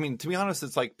be honest,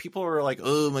 it's like people are like,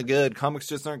 oh my God, comics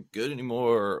just aren't good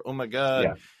anymore. Oh my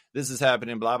God, this is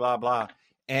happening, blah, blah, blah.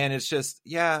 And it's just,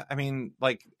 I mean,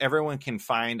 like, everyone can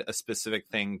find a specific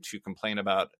thing to complain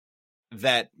about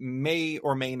that may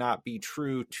or may not be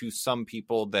true to some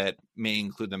people that may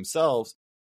include themselves.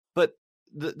 But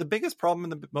the biggest problem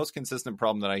and the most consistent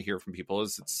problem that I hear from people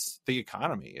is it's the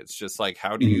economy. It's just like,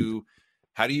 how do you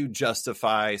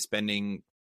justify spending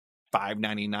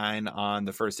 $5.99 on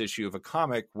the first issue of a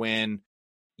comic when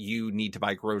you need to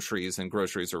buy groceries and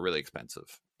groceries are really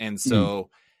expensive? And so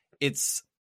it's,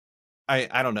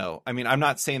 I don't know. I mean, I'm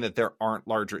not saying that there aren't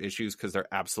larger issues, because there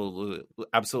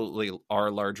absolutely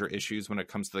are larger issues when it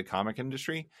comes to the comic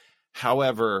industry.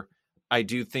 However, I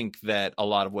do think that a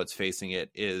lot of what's facing it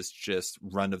is just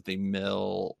run of the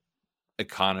mill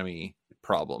economic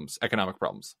problems.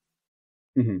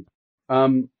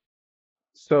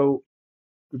 So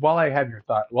while I have your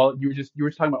thought, you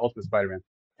were talking about Ultimate Spider-Man,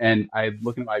 and I'm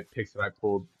looking at my picks that I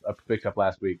picked up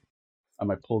last week.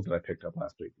 My pulls that I picked up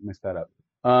last week. Messed that up.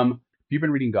 Have you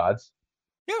been reading Gods?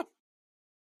 Yeah.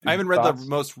 I haven't read the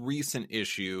most recent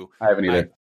issue. I haven't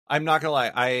either. I'm not gonna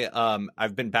lie.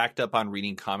 I've been backed up on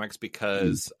reading comics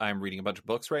because I'm reading a bunch of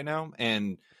books right now,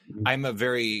 and I'm a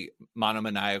very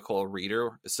monomaniacal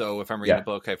reader. So if I'm reading a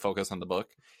book, I focus on the book.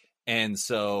 And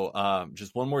so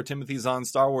just one more Timothy Zahn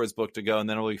Star Wars book to go, and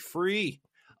then it'll be free.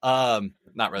 Not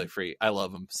really free. I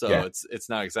love them, so it's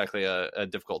not exactly a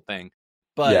difficult thing.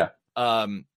 But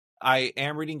I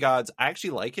am reading Gods. I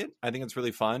actually like it. I think it's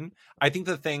really fun. I think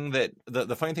the thing that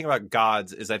the funny thing about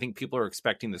Gods is I think people are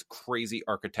expecting this crazy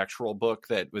architectural book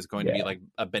that was going to be like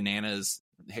a bananas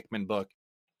Hickman book.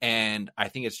 And I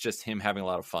think it's just him having a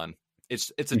lot of fun.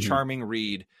 It's a charming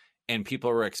read, and people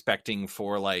are expecting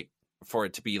for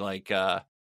it to be like I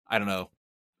don't know,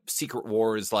 Secret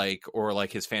Wars or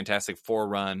like his Fantastic Four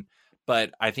run.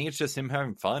 But I think it's just him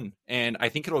having fun. And I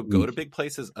think it'll go to big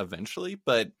places eventually,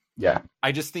 but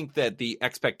I just think that the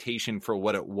expectation for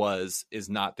what it was is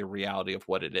not the reality of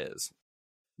what it is.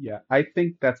 Yeah, I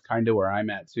think that's kind of where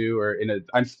I'm at too,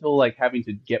 I'm still like having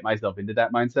to get myself into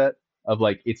that mindset of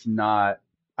like, it's not,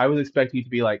 I was expecting it to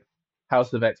be like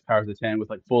House of X Powers of 10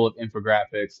 with like full of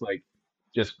infographics, like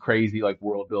just crazy like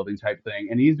world building type thing.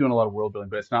 And he's doing a lot of world building,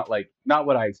 but it's not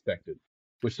what I expected.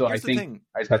 Here's the thing.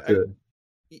 I just have to.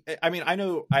 I mean, I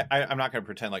know I'm not going to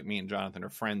pretend like me and Jonathan are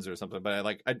friends or something,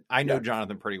 but I know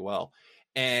Jonathan pretty well,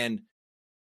 and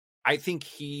I think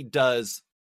he does.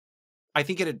 I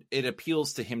think it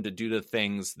appeals to him to do the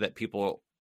things that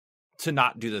to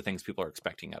not do the things people are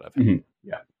expecting out of him.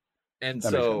 And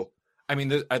so I mean,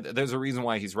 there's a reason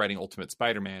why he's writing Ultimate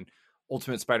Spider-Man.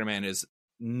 Ultimate Spider-Man is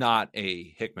not a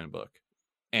Hickman book,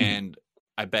 and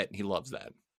I bet he loves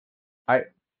that.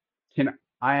 Can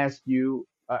I ask you?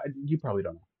 You probably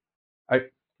don't know.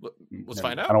 Let's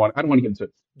find out. I don't want to get into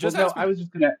it. Just ask me. I was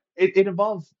just gonna. It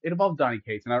involves Donny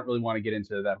Cates, and I don't really want to get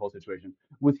into that whole situation.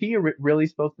 Was he really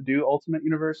supposed to do Ultimate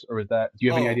Universe, or was that? Do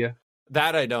you have any idea?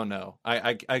 That I don't know.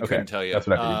 I couldn't tell you. That's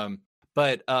what I figured.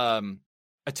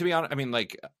 But to be honest, I mean,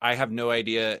 like, I have no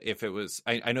idea if it was.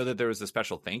 I know that there was a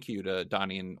special thank you to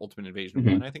Donnie in Ultimate Invasion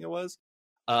 1, I think it was.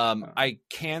 I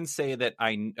can say that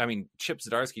I mean, Chip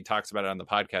Zdarsky talks about it on the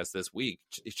podcast this week.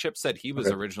 Chip said he was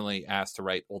originally asked to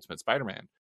write Ultimate Spider-Man,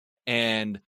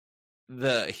 and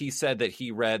he said that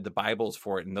he read the Bibles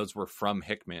for it, and those were from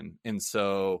Hickman. And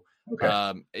so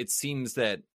it seems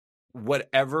that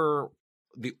whatever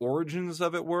the origins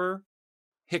of it were,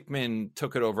 Hickman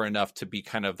took it over enough to be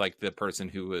kind of like the person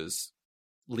who was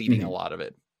leading a lot of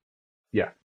it.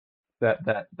 Yeah,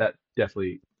 that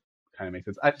definitely kind of makes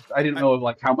sense. I didn't know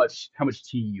like how much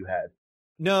tea you had.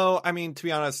 No, I mean, to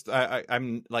be honest,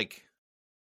 I'm like,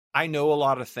 I know a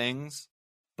lot of things,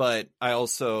 but I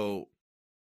also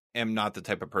am not the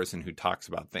type of person who talks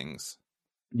about things.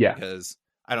 Yeah, because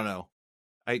I don't know,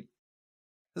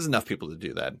 there's enough people to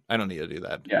do that. I don't need to do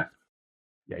that. Yeah.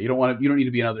 You don't need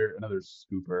to be another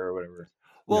scooper or whatever.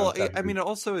 Well, I mean,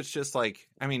 also it's just like,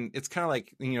 I mean, it's kind of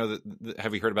like, you know,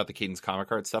 have you heard about the Cadence Comic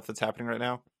Art stuff that's happening right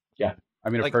now? Yeah. I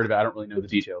mean, I've heard of it. I don't really know the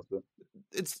details, but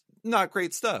it's not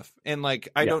great stuff. And like,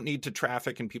 I don't need to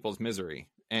traffic in people's misery.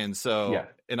 And so,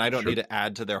 and I don't need to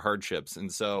add to their hardships.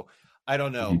 And so I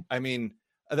don't know. I mean,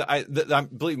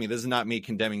 believe me, this is not me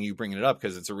condemning you bringing it up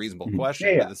because it's a reasonable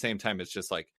question. But at the same time, it's just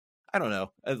like, I don't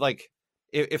know. Like,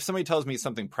 if somebody tells me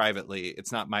something privately,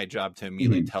 it's not my job to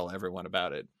immediately tell everyone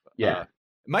about it. Yeah. It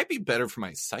might be better for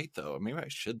my site though. Maybe I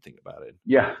should think about it.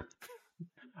 Yeah.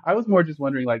 I was more just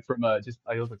wondering, like, from I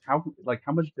was like,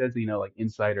 how much does he know, like,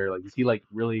 insider, like, is he like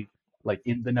really like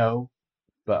in the know?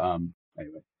 But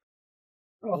anyway,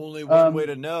 only one way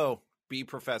to know: be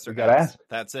Professor Gotta ask.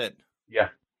 That's it. Yeah.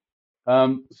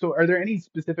 So are there any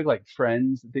specific like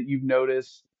trends that you've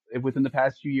noticed within the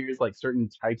past few years, like certain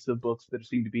types of books that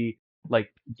seem to be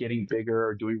like getting bigger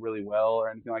or doing really well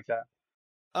or anything like that?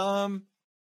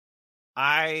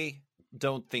 I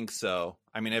don't think so.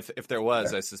 I mean, if there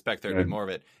was, I suspect there'd be more of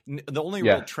it. The only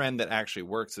real trend that actually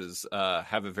works is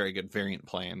have a very good variant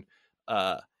plan.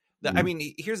 I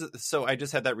mean, so I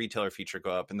just had that retailer feature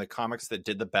go up, and the comics that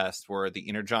did the best were the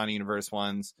Inner John Universe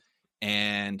ones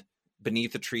and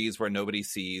Beneath the Trees Where Nobody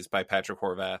Sees by Patrick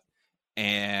Horvath,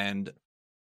 and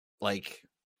like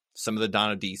some of the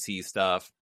Dawn of DC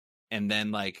stuff, and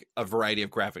then like a variety of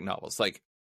graphic novels. Like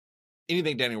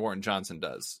anything Danny Warren Johnson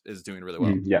does is doing really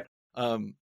well.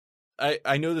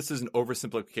 I know this is an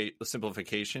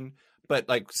oversimplification, but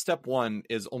like step one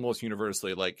is almost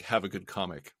universally like have a good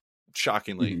comic.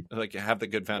 Shockingly, like have the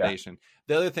good foundation.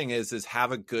 The other thing is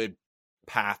have a good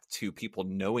path to people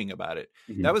knowing about it.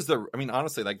 That was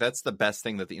honestly, like that's the best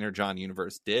thing that the Inner John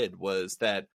universe did, was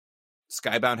that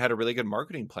Skybound had a really good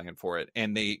marketing plan for it,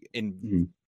 and they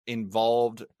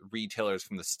involved retailers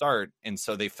from the start, and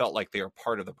so they felt like they were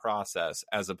part of the process,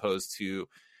 as opposed to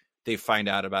they find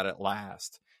out about it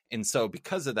last. And so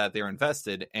because of that, they're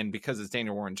invested. And because it's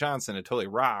Daniel Warren Johnson, it totally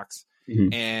rocks.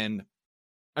 And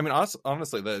I mean,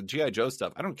 honestly, the G.I. Joe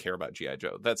stuff, I don't care about G.I.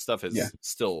 Joe. That stuff is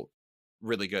still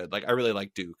really good. Like, I really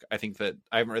like Duke. I think that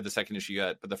I haven't read the second issue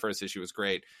yet, but the first issue was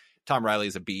great. Tom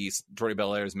Riley's a beast. Jordy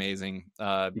Belair is amazing.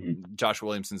 Josh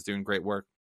Williamson's doing great work.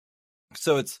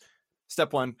 So it's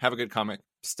step one, have a good comic.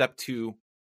 Step two,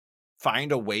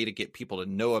 find a way to get people to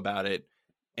know about it.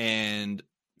 And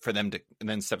for them to, and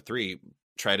then step three,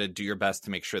 try to do your best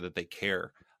to make sure that they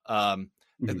care.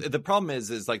 The problem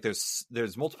is like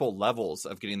there's multiple levels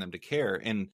of getting them to care.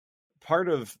 And part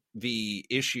of the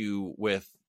issue with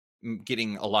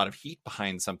getting a lot of heat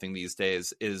behind something these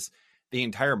days is the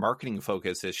entire marketing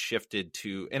focus has shifted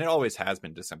to, and it always has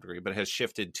been to some degree, but it has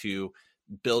shifted to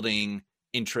building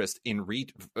interest in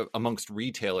amongst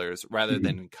retailers rather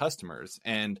than in customers.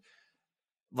 And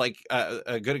like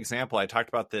a good example, I talked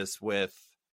about this with,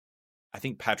 I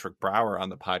think, Patrick Brower on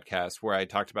the podcast, where I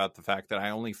talked about the fact that I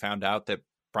only found out that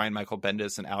Brian Michael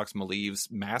Bendis and Alex Malieve's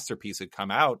masterpiece had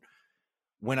come out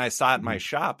when I saw it in my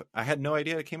shop. I had no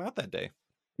idea it came out that day.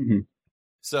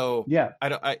 So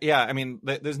I mean,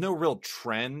 there's no real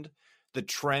trend. The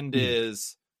trend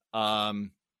is, I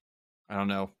don't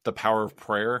know, the power of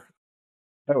prayer.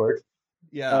 That works.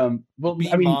 Yeah. Well, be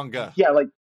manga. Yeah, like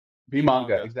be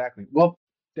manga. Exactly. Well,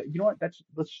 you know what?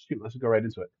 Let's go right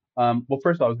into it. Well,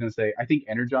 first of all, I was going to say, I think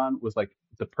Energon was like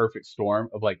the perfect storm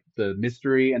of like the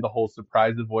mystery and the whole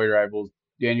surprise of Void Rivals,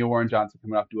 Daniel Warren Johnson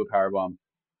coming off to a powerbomb,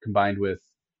 combined with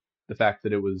the fact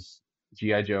that it was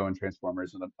G.I. Joe and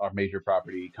Transformers and our major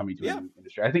property coming to a new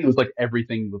industry. I think it was like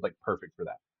everything was like perfect for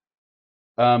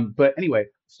that. But anyway,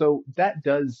 so that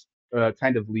does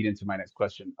kind of lead into my next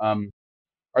question.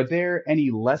 Are there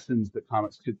any lessons that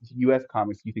U.S.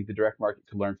 comics, you think the direct market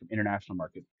could learn from international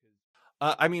markets?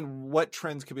 I mean, what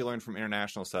trends could be learned from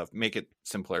international stuff? Make it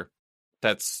simpler.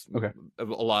 That's a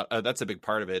lot. That's a big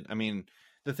part of it. I mean,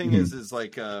 the thing is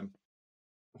like, hold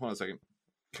on a second.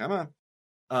 Come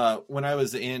on. When I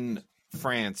was in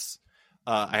France,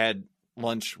 I had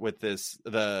lunch with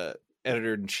the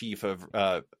editor-in-chief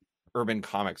of Urban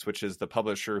Comics, which is the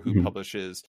publisher who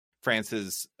publishes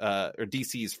France's or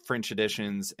DC's French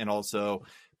editions, and also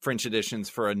French editions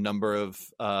for a number of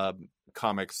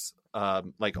comics.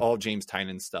 Like all James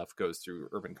Tynion stuff goes through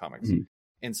Urban Comics.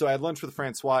 And so I had lunch with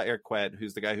Francois Erquet,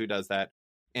 who's the guy who does that.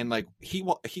 And like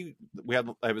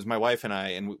it was my wife and I,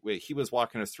 and he was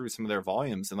walking us through some of their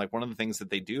volumes. And like one of the things that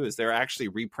they do is they're actually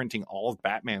reprinting all of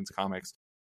Batman's comics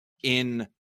in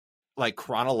like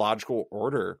chronological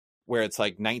order, where it's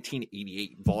like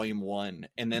 1988 volume 1.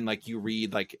 And then like you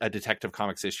read like a Detective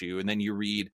Comics issue, and then you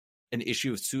read an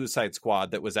issue of Suicide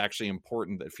Squad that was actually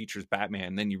important that features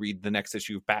Batman. Then you read the next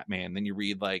issue of Batman. Then you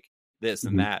read like this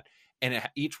and that. And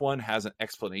each one has an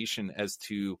explanation as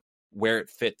to where it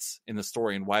fits in the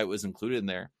story and why it was included in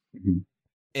there.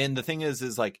 And the thing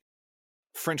is like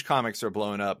French comics are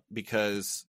blowing up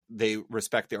because they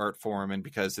respect the art form and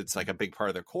because it's like a big part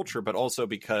of their culture, but also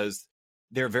because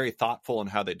they're very thoughtful in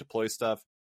how they deploy stuff.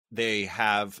 They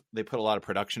put a lot of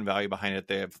production value behind it.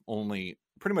 They have only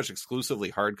pretty much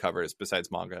exclusively hardcovers besides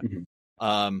manga.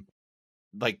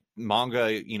 Like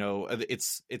manga, you know,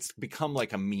 it's become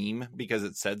like a meme because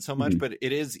it's said so much, but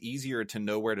it is easier to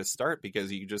know where to start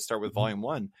because you just start with volume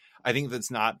 1. I think that's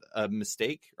not a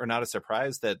mistake or not a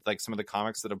surprise that like some of the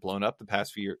comics that have blown up the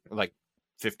past few years, like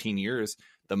 15 years,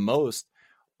 the most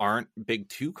aren't big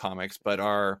 2 comics, but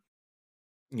are,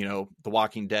 you know, The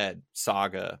Walking Dead,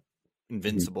 Saga,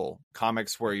 Invincible,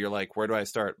 comics where you're like, where do I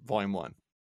start? Volume 1.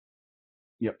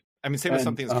 Yep. I mean, same with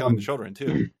Something's Killing the Children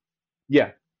too.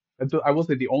 Yeah. And so I will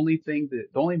say the only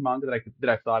manga that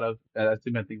I thought of, I was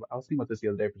thinking about this the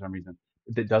other day for some reason,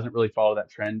 that doesn't really follow that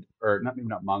trend, or maybe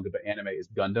not manga, but anime, is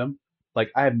Gundam.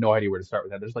 Like, I have no idea where to start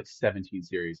with that. There's like 17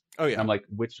 series. Oh yeah. And I'm like,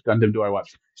 which Gundam do I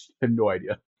watch? I have no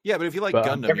idea. Yeah, but if you like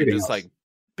Gundam, you're just like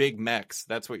big mechs.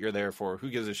 That's what you're there for. Who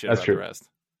gives a shit about the rest?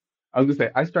 I was gonna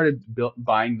say, I started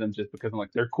buying them just because I'm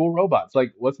like, they're cool robots.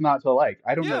 Like, what's not to like?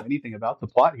 I don't know anything about the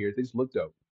plot here. They just look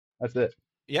dope. That's it.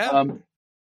 Yeah.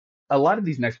 A lot of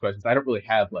these next questions, I don't really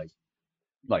have like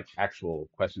actual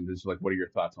questions. It's like, what are your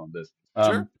thoughts on this?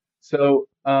 Sure. So,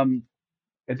 and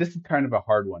this is kind of a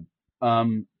hard one.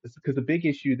 Because the big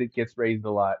issue that gets raised a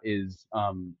lot is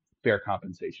fair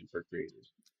compensation for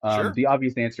creators. Sure. The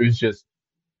obvious answer is just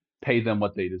pay them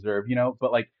what they deserve, you know.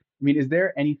 But like, I mean, is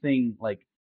there anything like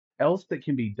else that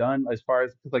can be done as far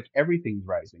as, because like everything's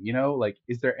rising, you know? Like,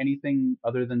 is there anything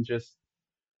other than just,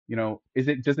 you know,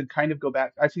 does it kind of go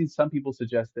back? I've seen some people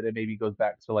suggest that it maybe goes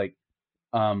back to like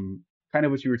kind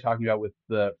of what you were talking about with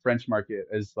the French market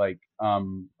as like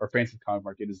or France's comic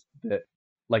market, is that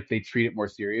like they treat it more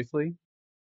seriously.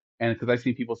 And because I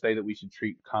see people say that we should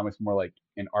treat comics more like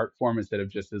an art form instead of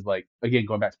just as like, again,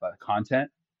 going back to that content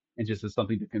and just as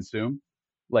something to consume.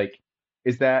 Like,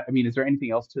 is that, I mean, is there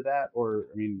anything else to that? Or,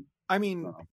 I I mean, don't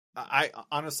know. I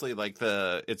honestly like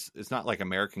it's not like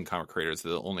American comic creators are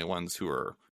the only ones who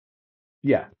are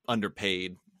Yeah.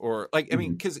 underpaid or like, I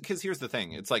mean, Hmm. because here's the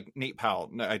thing. It's like Nate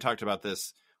Powell. I talked about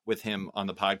this with him on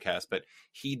the podcast, but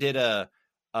he did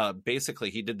basically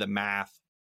he did the math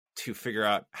to figure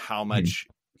out how Hmm. much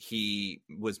he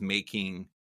was making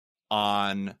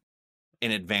on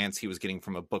an advance he was getting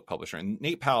from a book publisher. And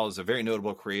Nate Powell is a very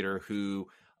notable creator who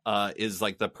is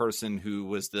like the person who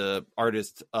was the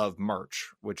artist of March,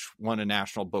 which won a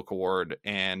national book award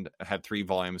and had 3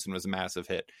 volumes and was a massive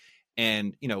hit.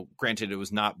 And, you know, granted, it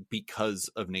was not because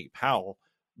of Nate Powell,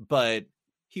 but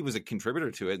he was a contributor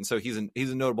to it. And so he's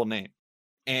a notable name.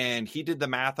 And he did the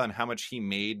math on how much he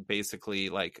made basically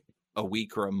like a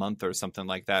week or a month or something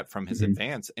like that from his Hmm.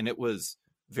 advance. And it was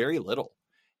very little.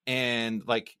 And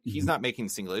like, he's Hmm. not making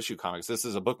single issue comics. This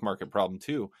is a book market problem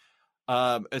too.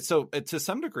 So to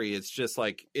some degree, it's just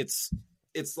like, it's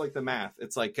like the math.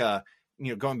 It's like,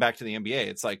 going back to the NBA,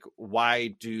 it's like,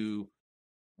 why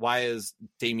is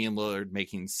Damian Lillard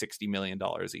making $60 million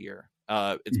a year?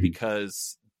 It's Hmm.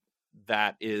 because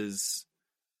that is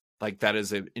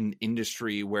an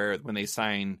industry where when they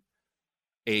sign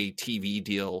a TV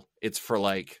deal, it's for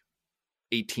like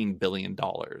 $18 billion,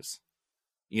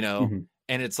 you know? Hmm.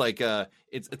 And it's like,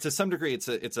 it's to some degree, it's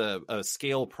a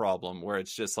scale problem where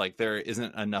it's just like, there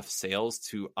isn't enough sales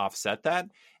to offset that.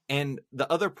 And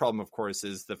the other problem, of course,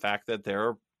 is the fact that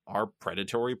there are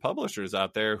predatory publishers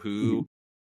out there Hmm. who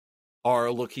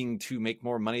are looking to make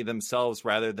more money themselves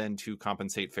rather than to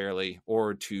compensate fairly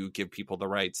or to give people the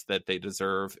rights that they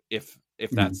deserve if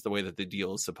Hmm. that's the way that the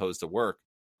deal is supposed to work.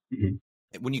 Hmm.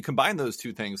 When you combine those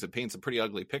two things, it paints a pretty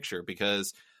ugly picture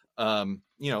because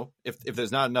if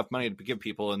there's not enough money to give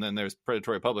people and then there's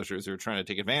predatory publishers who are trying to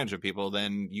take advantage of people,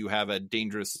 then you have a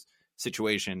dangerous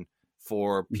situation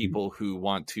for Hmm. people who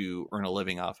want to earn a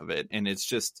living off of it. And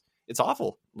it's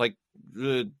awful. Like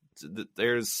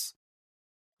there's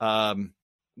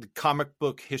the comic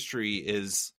book history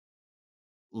is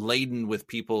laden with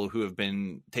people who have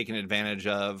been taken advantage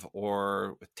of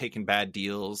or taken bad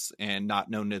deals and not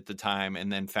known at the time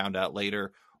and then found out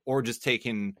later, or just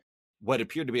taken what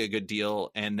appeared to be a good deal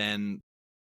and then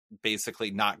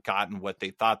basically not gotten what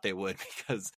they thought they would.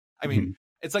 Because I mean, Hmm.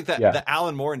 it's like that Yeah. the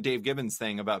Alan Moore and Dave Gibbons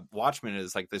thing about Watchmen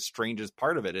is like the strangest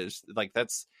part of it is like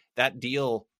that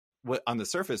deal. What on the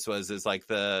surface is like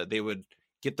they would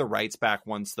get the rights back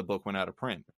once the book went out of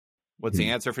print. What's the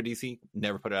Hmm. answer for DC?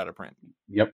 Never put it out of print.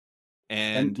 Yep.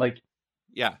 And And like,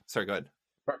 yeah, sorry, go ahead.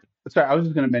 sorry, I was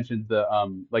just going to mention the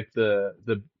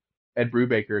Ed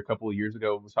Brubaker a couple of years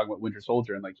ago was talking about Winter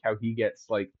Soldier and like how he gets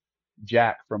like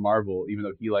Jack from Marvel, even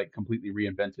though he like completely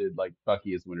reinvented like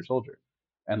Bucky as the Winter Soldier.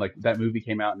 And like that movie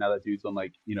came out, and now that dude's on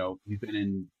like, he's been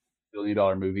in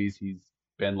billion-dollar movies. He's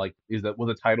been like was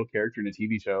a title character in a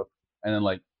TV show, and then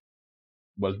like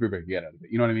was Brubaker get out of it?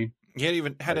 You know what I mean? He had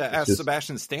even had Like to it's ask just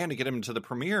Sebastian Stan to get him to the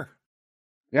premiere.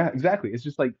 yeah, exactly. It's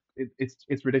just like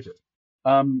it's ridiculous.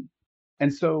 Um,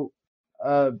 and so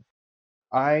uh,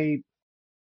 I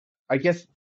I guess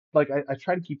like I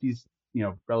try to keep these,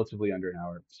 relatively under an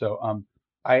hour. So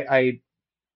I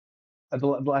the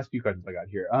last few questions I got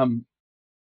here.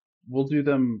 We'll do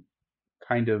them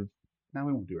kind of. No,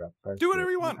 we won't do rapid fire. Do Screw it.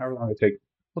 whatever you want. However long it takes.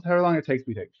 Well, however long it takes,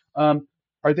 we take.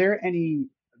 Are there any?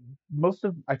 Most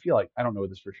of I feel like I don't know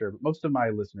this for sure, but most of my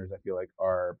listeners I feel like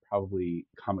are probably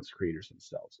comics creators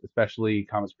themselves, especially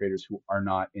comics creators who are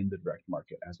not in the direct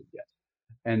market as of yet.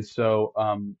 And so,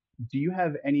 do you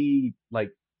have any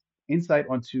like insight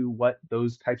onto what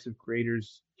those types of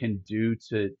creators can do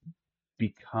to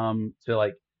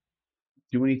like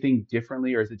do anything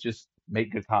differently, or is it just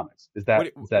make good comics? Is that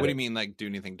What do you it? mean, like do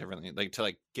anything differently? Like to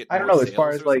like get I don't more know, as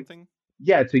far sales as or like, something?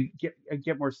 yeah, to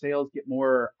get more sales, get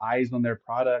more eyes on their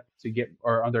product,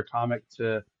 or on their comic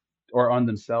or on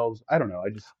themselves. I don't know. I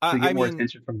just to I get more mean,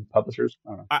 attention from publishers. I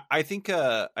don't know. I think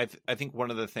I think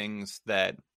one of the things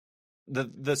that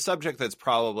the subject that's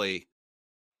probably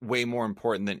way more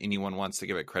important than anyone wants to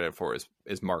give it credit for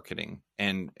is marketing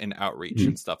and outreach Mhm.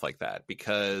 and stuff like that,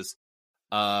 because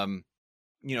um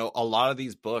a lot of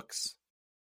these books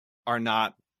are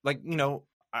not like,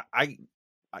 I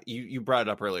you brought it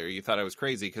up earlier. You thought I was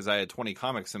crazy because I had 20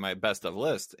 comics in my best of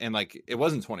list, and like it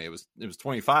wasn't 20, it was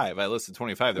 25. I listed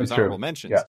 25. There was That's honorable true.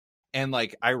 mentions, Yeah. and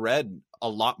like I read a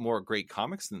lot more great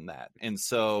comics than that. And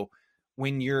so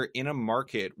when you're in a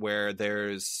market where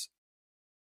there's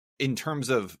in terms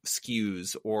of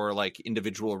SKUs or like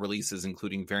individual releases,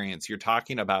 including variants, you're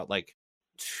talking about like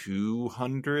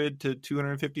 200 to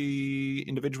 250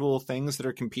 individual things that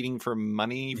are competing for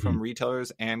money from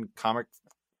retailers and comic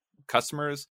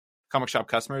shop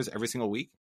customers every single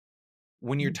week.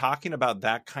 When you're talking about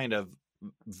that kind of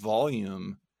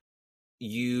volume,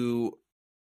 you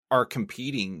are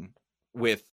competing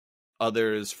with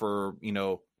others for, you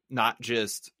know, not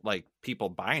just like people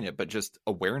buying it, but just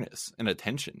awareness and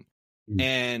attention.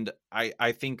 And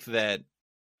I think that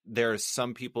there are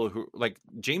some people who, like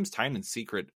James Tynan's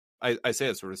secret, I say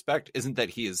this with respect, isn't that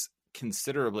he is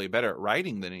considerably better at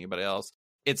writing than anybody else.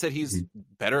 It's that he's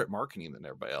better at marketing than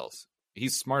everybody else.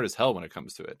 He's smart as hell when it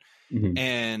comes to it.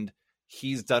 And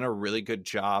he's done a really good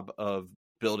job of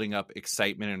building up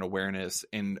excitement and awareness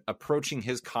and approaching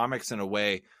his comics in a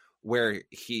way where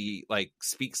he like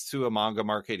speaks to a manga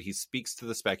market. He speaks to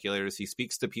the speculators. He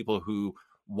speaks to people who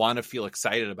want to feel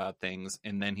excited about things.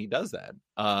 And then he does that.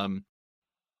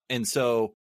 And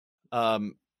so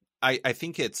I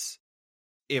think it's,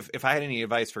 if I had any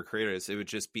advice for creators, it would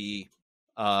just be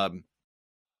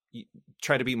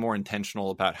try to be more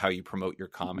intentional about how you promote your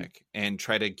comic and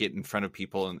try to get in front of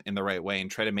people in the right way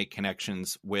and try to make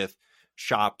connections with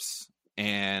shops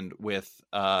and with,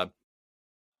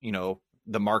 you know,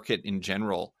 the market in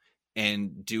general,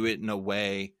 and do it in a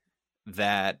way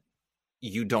that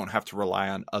you don't have to rely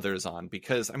on others on.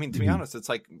 Because, I mean, to be honest, it's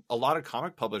like a lot of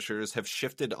comic publishers have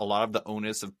shifted a lot of the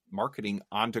onus of marketing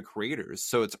onto creators.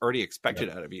 So it's already expected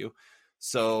out of you.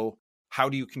 So how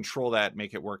do you control that,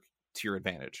 make it work to your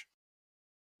advantage?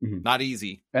 Not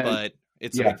easy, but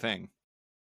it's a big thing.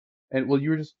 And well,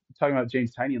 you were just talking about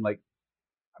James Tynion, like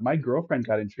my girlfriend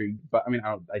got intrigued, but I mean,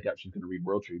 I doubt she's going to read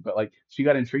World Tree, but like she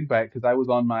got intrigued by it because I was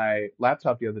on my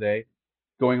laptop the other day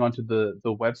going onto the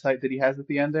website that he has at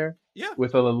the end there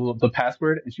with the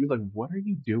password, and she was like, "What are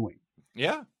you doing?"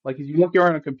 Yeah. Like, if you look, you're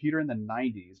on a computer in the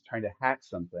 90s trying to hack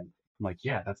something. I'm like,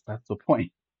 yeah, that's the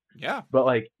point. Yeah. But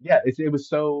like, yeah, it was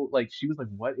so like, she was like,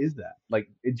 "What is that?" Like,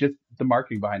 it just, the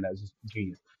marketing behind that is just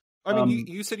genius. I mean,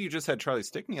 you said you just had Charlie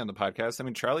Stickney on the podcast. I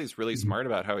mean, Charlie's really smart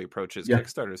about how he approaches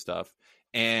Kickstarter stuff.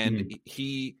 And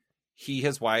he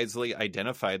has wisely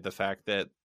identified the fact that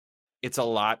it's a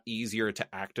lot easier to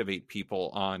activate people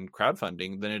on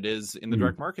crowdfunding than it is in the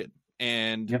direct market.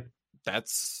 And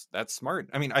that's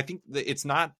smart. I mean, I think that it's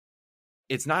not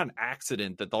an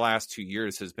accident that the last 2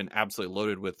 years has been absolutely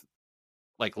loaded with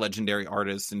like legendary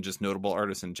artists and just notable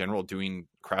artists in general doing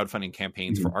crowdfunding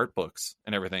campaigns for art books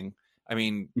and everything. I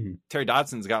mean, Terry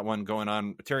Dodson's got one going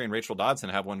on. Terry and Rachel Dodson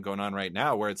have one going on right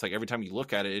now where it's like every time you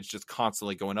look at it, it's just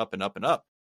constantly going up and up and up.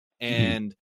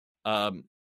 And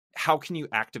how can you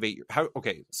activate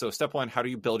so step one, how do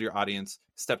you build your audience?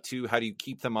 Step two, how do you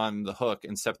keep them on the hook?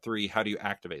 And step three, how do you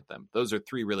activate them? Those are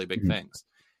three really big things.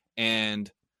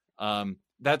 And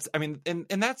that's, I mean,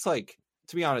 and that's like,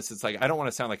 to be honest, it's like, I don't want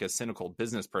to sound like a cynical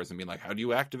business person being like, how do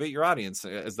you activate your audience,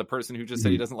 as the person who just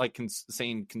said he doesn't like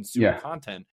saying consumer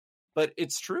content. But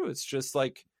it's true. It's just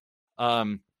like,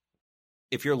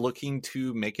 if you're looking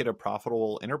to make it a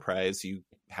profitable enterprise, you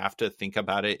have to think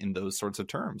about it in those sorts of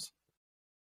terms.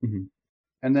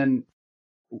 And then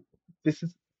this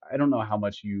is, I don't know how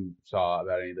much you saw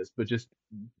about any of this, but just,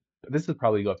 this will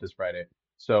probably go up this Friday.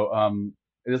 So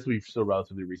this will be still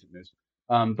relatively recent news.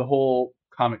 The whole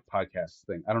comic podcast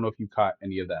thing. I don't know if you caught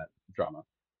any of that drama,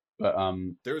 but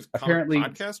there was apparently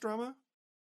podcast drama.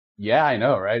 Yeah, I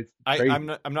know, right? I'm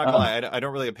not gonna lie. I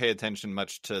don't really pay attention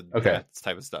much to that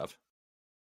type of stuff.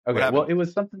 Okay, well, it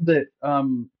was something that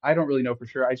I don't really know for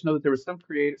sure. I just know that there was some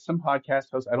podcast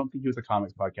host. I don't think he was a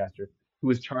comics podcaster who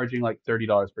was charging like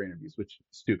 $30 for interviews, which is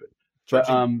stupid.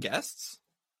 Charging guests?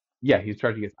 Yeah, he's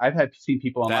charging guests. seen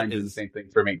people online do the same thing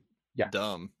for me. Yeah,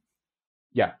 dumb.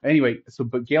 Yeah. Anyway,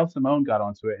 but Gail Simone got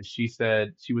onto it, and she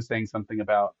said, she was saying something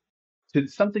about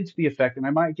something to the effect, and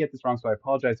I might get this wrong, so I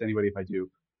apologize to anybody if I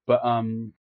do. But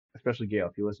especially Gail,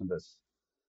 if you listen to this,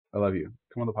 I love you.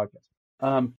 Come on the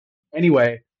podcast.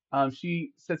 Anyway,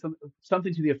 she said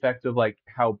something to the effect of like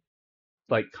how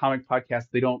like comic podcasts,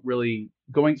 they don't really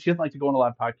she doesn't like to go on a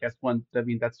lot of podcasts. One, I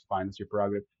mean, that's fine, that's your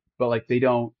prerogative. But like they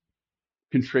don't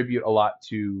contribute a lot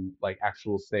to like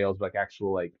actual sales, like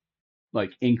actual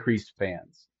like increased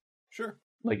fans. Sure.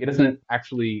 Like it doesn't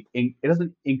actually it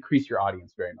doesn't increase your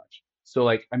audience very much. So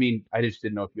like, I mean, I just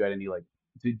didn't know if you had any like,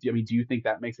 do you think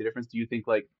that makes a difference? Do you think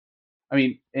like, I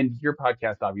mean, and your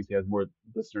podcast obviously has more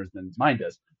listeners than mine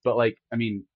does, but like, I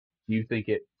mean, do you think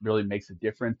it really makes a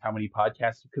difference how many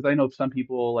podcasts? Because I know some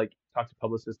people like talk to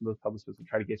publicists, and those publicists will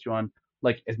try to get you on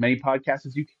like as many podcasts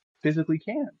as you physically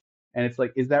can. And it's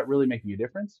like, is that really making a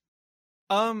difference?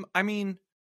 I mean,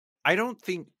 I don't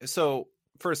think so.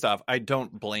 first off, I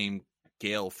don't blame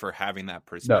Gail for having that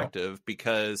perspective, No.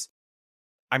 because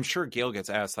I'm sure Gail gets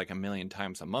asked like a million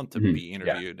times a month to be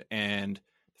interviewed. Yeah. And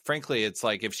frankly, it's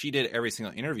like if she did every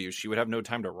single interview, she would have no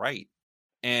time to write.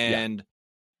 And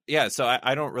so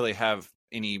I don't really have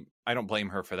I don't blame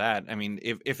her for that. I mean,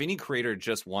 if any creator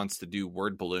just wants to do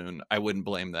Word Balloon, I wouldn't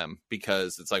blame them,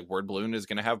 because it's like Word Balloon is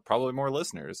going to have probably more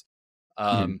listeners.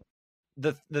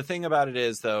 The thing about it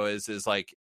is, though, is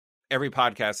like every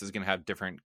podcast is going to have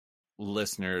different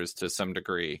listeners to some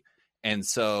degree. And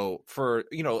so for,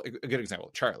 a good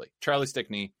example, Charlie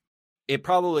Stickney, it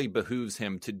probably behooves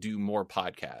him to do more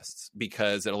podcasts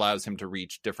because it allows him to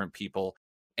reach different people.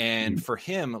 And for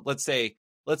him, let's say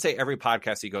every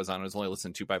podcast he goes on is only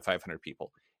listened to by 500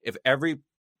 people. If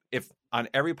on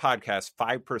every podcast,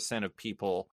 5% of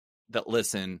people that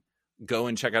listen go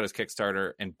and check out his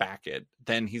Kickstarter and back it,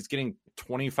 then he's getting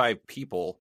 25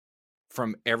 people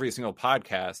from every single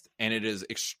podcast, and it is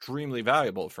extremely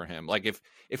valuable for him. Like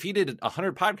if he did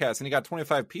 100 podcasts and he got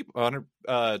 25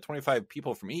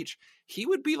 people from each, he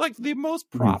would be like the most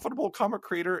profitable comic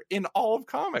creator in all of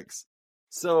comics.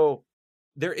 So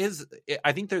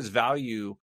I think there's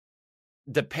value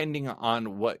depending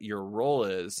on what your role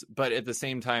is, but at the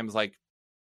same time, like,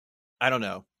 I don't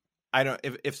know.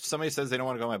 If somebody says they don't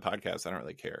want to go on my podcast, I don't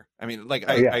really care. I mean, like,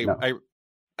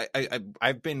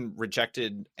 I've been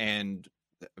rejected, and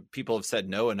people have said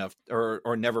no enough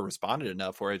or never responded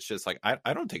enough where it's just like,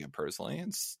 I don't take it personally.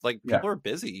 It's like, people are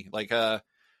busy. Like, the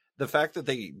fact that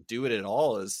they do it at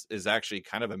all is actually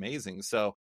kind of amazing.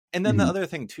 So, and then the other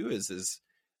thing too is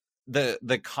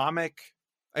the comic,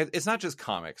 it's not just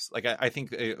comics. Like, I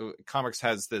think comics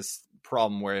has this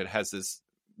problem where it has this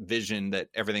vision that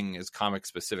everything is comic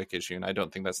specific issue. And I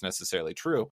don't think that's necessarily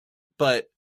true, but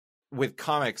with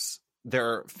comics,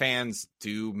 their fans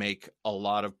do make a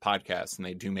lot of podcasts, and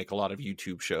they do make a lot of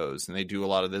YouTube shows, and they do a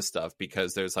lot of this stuff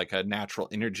because there's like a natural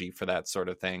energy for that sort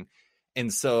of thing.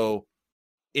 And so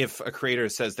if a creator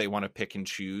says they want to pick and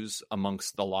choose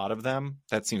amongst a lot of them,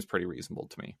 that seems pretty reasonable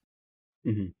to me.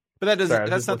 But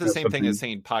that's not the same thing as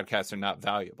saying podcasts are not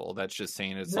valuable. That's just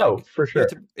saying it's for sure.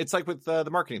 It's like with the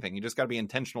marketing thing. You just got to be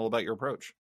intentional about your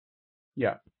approach.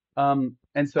 Yeah.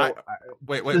 And so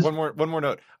wait, one more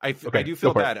note. I do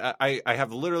feel bad. I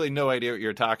have literally no idea what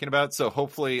you're talking about. So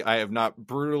hopefully I have not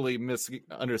brutally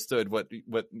misunderstood what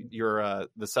your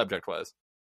the subject was.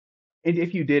 And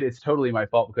if you did, it's totally my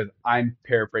fault, because I'm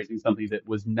paraphrasing something that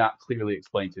was not clearly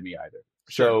explained to me either.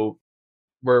 Sure. So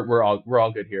we're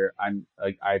all good here.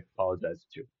 I apologize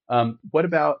too. What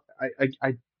about,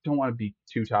 I don't want to be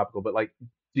too topical, but like,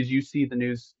 did you see the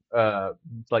news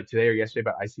like today or yesterday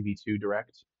about ICV2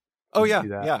 Direct? Oh yeah,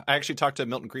 yeah. I actually talked to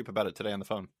Milton Creep about it today on the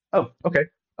phone. Oh, okay.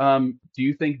 Do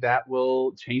you think that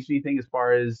will change anything as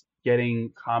far as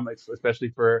getting comics, especially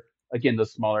for, again, the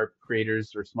smaller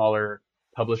creators or smaller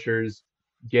publishers,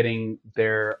 getting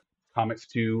their comics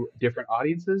to different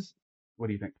audiences? What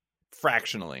do you think?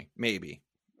 Fractionally, maybe.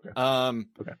 Okay.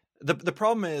 Okay. The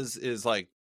problem is like,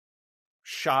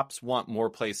 shops want more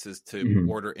places to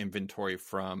order inventory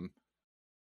from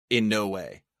in no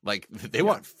way. Like, they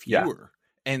want fewer.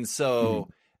 And so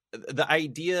the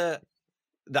idea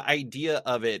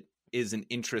of it is an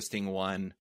interesting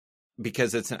one,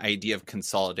 because it's an idea of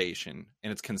consolidation,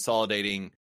 and it's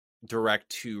consolidating direct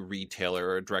to retailer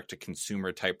or direct to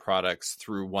consumer type products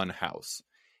through one house.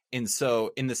 And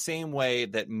so in the same way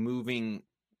that moving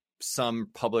some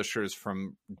publishers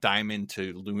from Diamond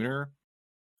to Lunar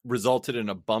resulted in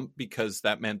a bump, because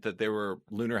that meant that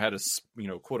Lunar had a,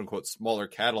 quote unquote, smaller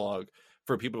catalog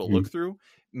for people to look through,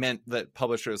 meant that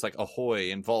publishers like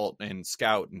Ahoy and Vault and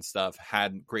Scout and stuff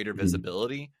had greater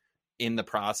visibility in the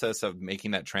process of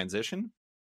making that transition.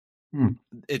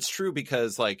 It's true,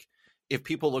 because like, if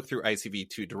people look through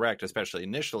ICV2 Direct, especially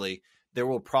initially, there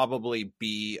will probably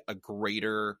be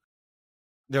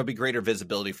there'll be greater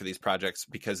visibility for these projects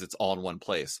because it's all in one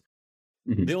place.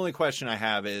 The only question I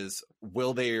have is,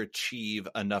 will they achieve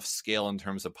enough scale in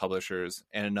terms of publishers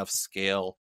and enough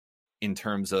scale in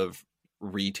terms of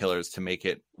retailers to make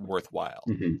it worthwhile?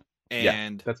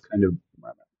 And that's kind of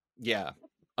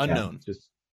unknown. Just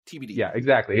TBD. Yeah,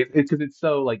 exactly. It's because it's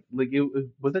so like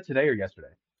was it today or yesterday?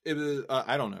 It was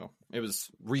I don't know. It was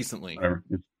recently. Whatever.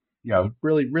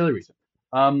 Really, really recent.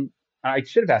 I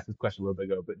should have asked this question a little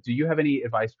bit ago, but do you have any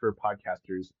advice for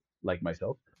podcasters like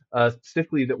myself,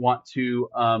 specifically that want to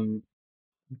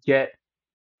get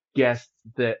guests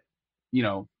that,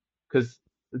 because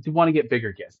you want to get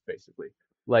bigger guests, basically.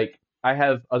 Like, I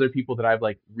have other people that I've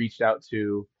like reached out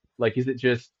to. Like, is it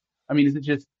just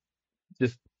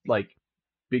like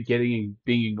being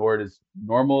ignored as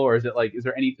normal, or is it like, is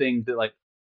there anything that like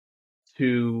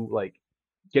to like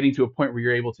getting to a point where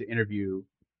you're able to interview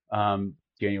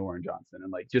Daniel Warren Johnson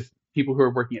and like just people who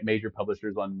are working at major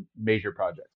publishers on major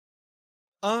projects?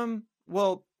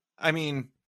 Well, I mean,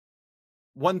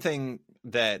 one thing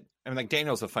that like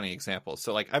Daniel's a funny example.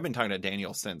 So like I've been talking to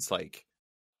Daniel since like,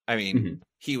 I mean,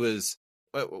 he was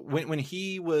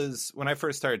when I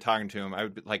first started talking to him, I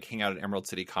would like hang out at Emerald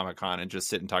City Comic Con and just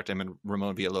sit and talk to him and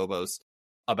Ramon Villalobos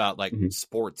about like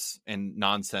sports and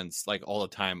nonsense like all the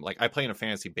time. Like I play in a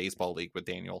fantasy baseball league with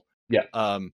Daniel.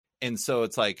 Yeah. And so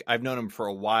it's like I've known him for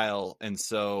a while, and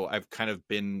so I've kind of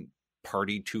been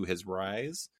party to his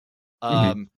rise.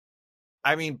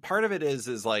 I mean, part of it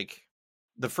is like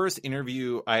the first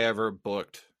interview I ever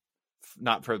booked,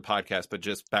 not for the podcast, but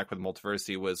just back with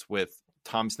Multiversity, was with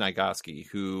Tom Snygoski,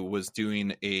 who was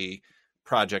doing a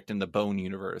project in the Bone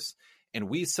universe. And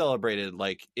we celebrated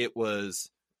like it was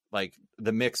like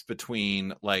the mix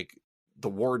between like the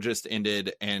war just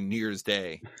ended and New Year's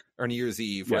Day or New Year's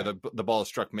Eve, where the ball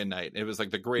struck midnight. It was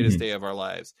like the greatest day of our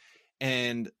lives.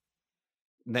 And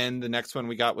then the next one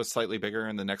we got was slightly bigger,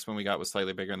 and the next one we got was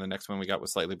slightly bigger, and the next one we got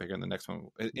was slightly bigger, and the next one,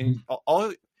 and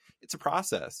all it's a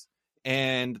process.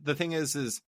 And the thing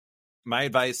is my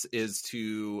advice is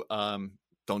to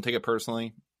don't take it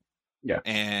personally,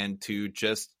 and to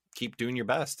just keep doing your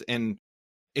best. And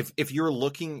if you're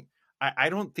looking, I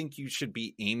don't think you should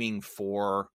be aiming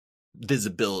for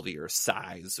visibility or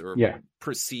size or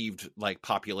perceived like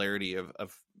popularity of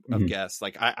guests.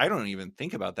 Like I don't even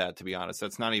think about that, to be honest.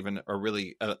 That's not even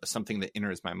really something that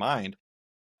enters my mind.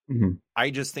 I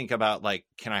just think about like,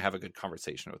 can I have a good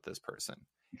conversation with this person?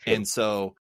 Sure. And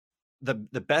so the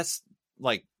best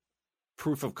like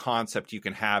proof of concept you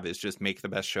can have is just make the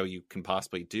best show you can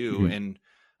possibly do. And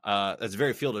that's a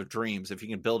very field of dreams. If you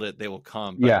can build it, they will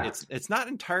come. But it's not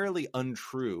entirely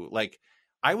untrue. Like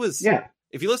I was,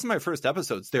 if you listen to my first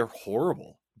episodes, they're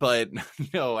horrible. But you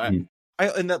know, and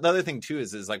the other thing too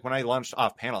is like when I launched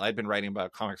Off Panel, I'd been writing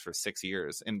about comics for 6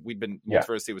 years, and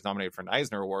Multiversity was nominated for an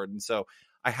Eisner Award, and so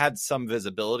I had some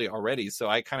visibility already. So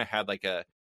I kind of had like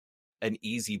an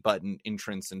easy button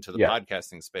entrance into the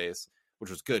podcasting space, which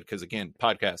was good because again,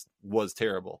 podcast was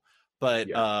terrible. But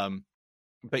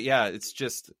yeah, it's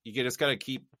just you just got to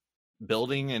keep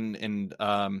building and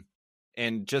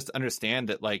just understand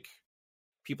that like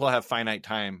people have finite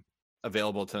time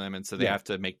available to them, and so they have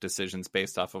to make decisions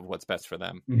based off of what's best for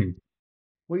them.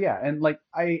 Well, yeah, and like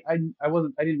I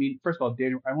didn't mean, first of all,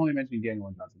 Daniel, I'm only mentioning Daniel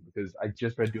Warren Johnson because I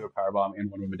just read Do a Powerbomb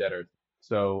and One Woman Dead Earth.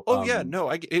 So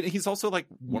he's also like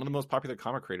one of the most popular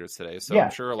comic creators today. So I'm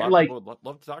sure a lot of people would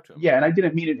love to talk to him. Yeah, and I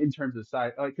didn't mean it in terms of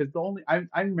size, because the only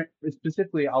I'm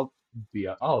specifically I'll be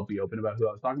open about who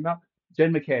I was talking about.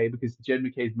 Jed MacKay, because Jed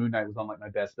MacKay's Moon Knight was on like my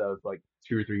best of like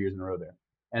 2 or 3 years in a row there.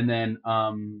 And then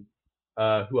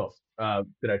who else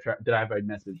did I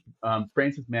message?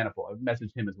 Francis Manifold. I've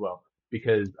messaged him as well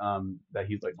because that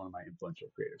he's like one of my influential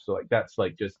creators. So like that's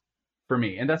like just for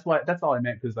me, and that's all I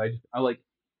meant, because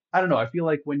I don't know. I feel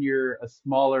like when you're a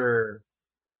smaller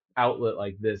outlet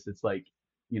like this, it's like,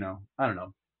 I don't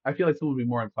know. I feel like someone would be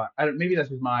more inclined. Maybe that's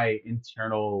just my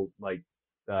internal like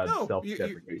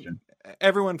self-deprecation.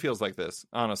 Everyone feels like this,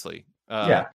 honestly.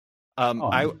 I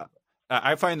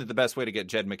find that the best way to get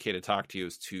Jed MacKay to talk to you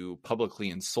is to publicly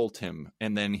insult him,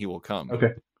 and then he will come.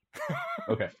 Okay.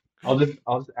 Okay. I'll just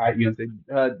add you and say,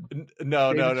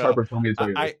 no. Harper told me to tell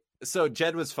you this. So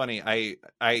Jed was funny.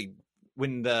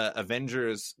 When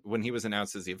he was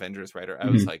announced as the Avengers writer, I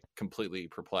was like completely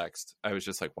perplexed. I was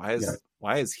just like,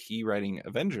 why is he writing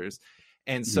Avengers?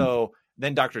 And so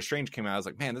then Doctor Strange came out. I was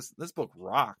like, man, this book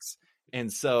rocks.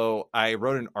 And so I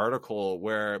wrote an article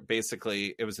where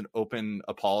basically it was an open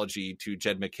apology to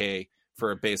Jed MacKay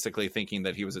for basically thinking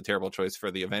that he was a terrible choice for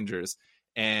the Avengers.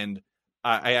 And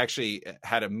I actually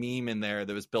had a meme in there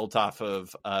that was built off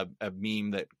of a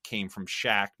meme that came from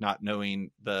Shaq not knowing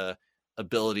the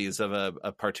abilities of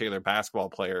a particular basketball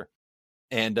player.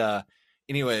 And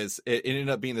anyways, it ended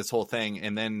up being this whole thing.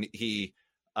 And then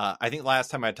I think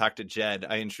last time I talked to Jed,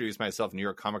 I introduced myself in New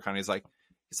York Comic Con. He's like,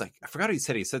 I forgot what he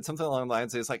said. He said something along the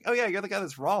lines. He's like, oh yeah, you're the guy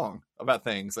that's wrong about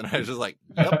things. And I was just like,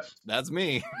 yep, that's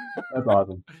me. That's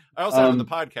awesome. I also have the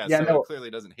podcast, so he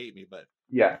clearly doesn't hate me, but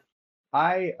yeah.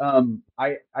 I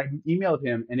emailed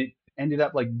him, and it ended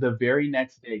up like the very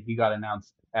next day he got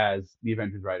announced as the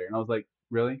Avengers writer. And I was like,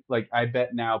 really? Like, I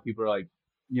bet now people are like,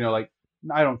 like,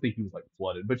 I don't think he was like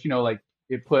flooded, but like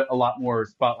it put a lot more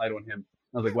spotlight on him.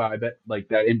 I was like, wow, I bet like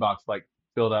that inbox like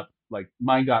filled up, like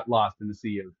mine got lost in the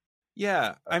sea of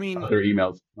I mean other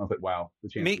emails. I was like, wow, the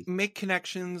chances. Make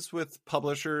connections with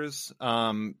publishers.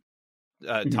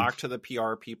 Talk to the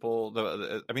PR people.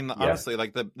 Honestly,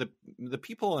 like the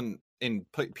people in in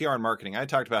PR and marketing, I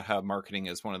talked about how marketing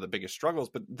is one of the biggest struggles,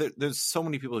 but there's so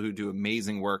many people who do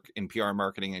amazing work in PR and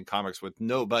marketing and comics with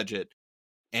no budget,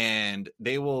 and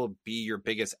they will be your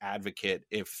biggest advocate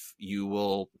if you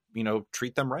will,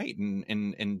 treat them right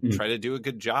and try to do a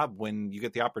good job when you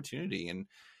get the opportunity. And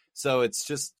so it's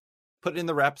just put in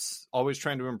the reps, always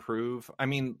trying to improve. I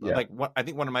mean, I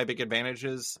think one of my big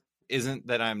advantages isn't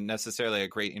that I'm necessarily a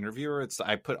great interviewer. It's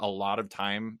I put a lot of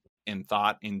time and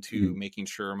thought into making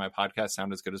sure my podcast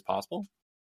sound as good as possible.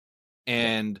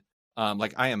 And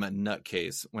I am a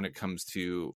nutcase when it comes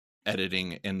to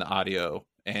editing in the audio.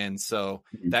 And so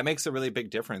that makes a really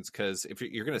big difference, because if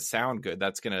you're going to sound good,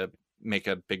 that's going to make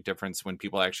a big difference when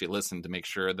people actually listen, to make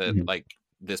sure that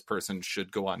this person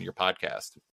should go on your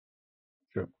podcast.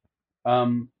 Sure.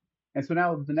 And so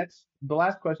now the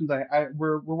last questions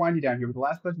we're winding down here, but the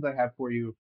last questions I have for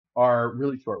you are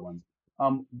really short ones.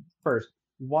 First,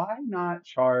 why not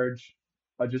charge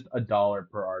just $1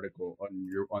 per article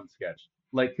on Sketch?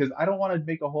 Like, because I don't want to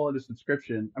make a whole other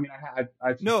subscription. I mean,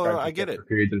 I've subscribed I get it for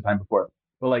periods of time before,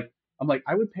 but I'm like,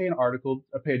 I would pay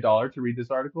pay $1 to read this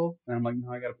article, and I'm like,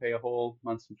 no, I got to pay a whole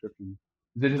month subscription.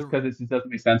 Is it just because it just doesn't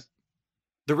make sense?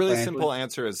 The really simple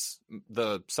answer is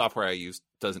the software I use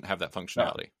doesn't have that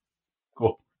functionality. Oh,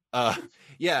 cool.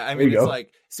 Yeah, I mean,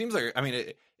 it's seems like, I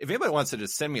mean, if anybody wants to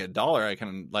just send me $1, I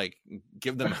can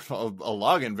give them a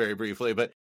login very briefly.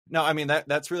 But no, I mean,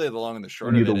 that's really the long and the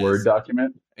short of it. The Word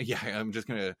document? Yeah, I'm just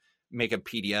going to make a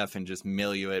PDF and just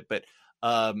mail you it. But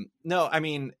no, I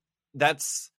mean,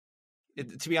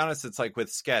 to be honest, it's like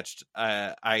with Sketched,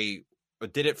 I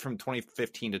did it from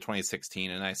 2015 to 2016,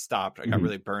 and I stopped. I got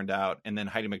really burned out. And then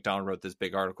Heidi McDonald wrote this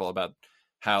big article about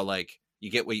how you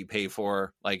get what you pay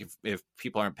for. Like if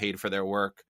people aren't paid for their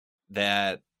work,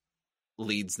 that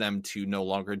leads them to no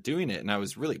longer doing it. And I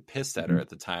was really pissed at her at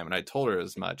the time, and I told her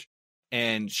as much.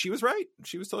 And she was right.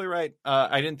 She was totally right.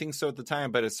 I didn't think so at the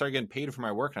time, but I started getting paid for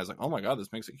my work, and I was like, oh my God,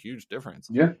 this makes a huge difference.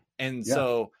 Yeah. And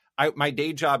so my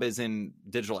day job is in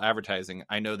digital advertising.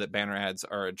 I know that banner ads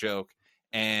are a joke,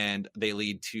 and they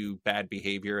lead to bad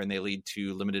behavior, and they lead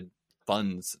to limited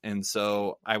funds. And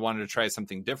so I wanted to try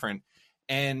something different.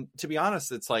 And to be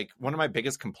honest, it's like one of my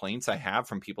biggest complaints I have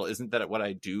from people isn't that what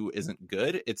I do isn't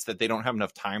good. It's that they don't have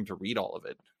enough time to read all of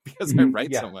it, because I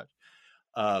write so much.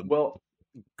 Well,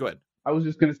 go ahead. I was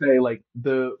just going to say,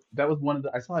 that was one of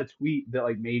I saw a tweet that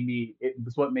it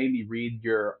was what made me read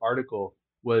your article.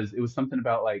 It was something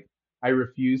about I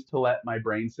refuse to let my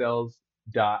brain cells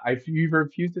die. You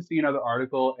refuse to see another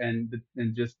article and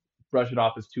just brush it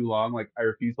off as too long. Like, I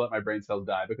refuse to let my brain cells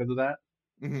die because of that.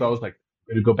 So I was like,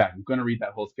 I'm going to go back. I'm going to read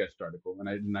that whole Sketched article. And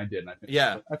I did. And I think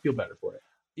I feel better for it.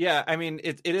 Yeah. I mean,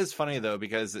 it is funny though,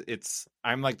 because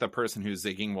I'm like the person who's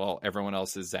zigging while everyone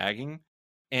else is zagging.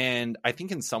 And I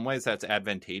think in some ways that's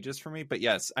advantageous for me. But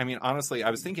yes, I mean, honestly,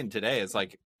 I was thinking today, it's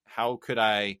like, how could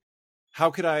I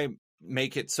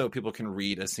make it so people can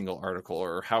read a single article,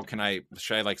 or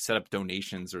should I set up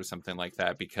donations or something like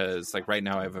that? Because right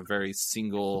now I have a very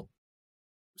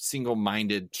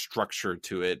single-minded structure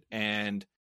to it. And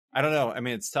I don't know. I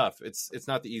mean, it's tough. It's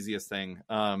not the easiest thing.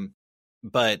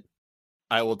 But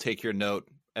I will take your note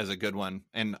as a good one.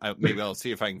 And maybe I'll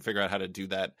see if I can figure out how to do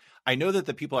that. I know that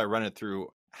the people I run it through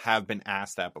have been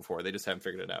asked that before. They just haven't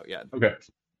figured it out yet. Okay.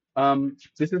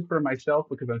 This is for myself,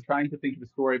 because I'm trying to think of a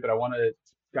story, but I want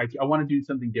to do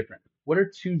something different. What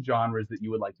are 2 genres that you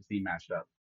would like to see matched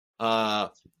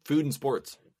up? Food and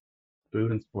sports.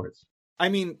 Food and sports. I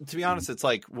mean, to be honest, it's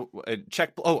like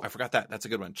Check. Oh, I forgot that. That's a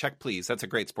good one. Check Please. That's a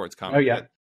great sports comic. Oh yeah.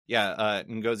 Yeah.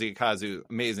 Ngozi Akazu,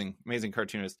 amazing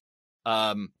cartoonist.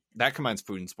 That combines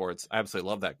food and sports. I absolutely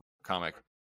love that comic.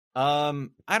 I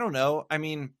don't know. I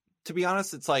mean, to be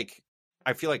honest, it's like,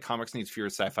 I feel like comics needs fewer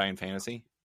sci-fi and fantasy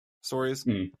stories.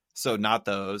 So not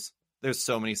those. There's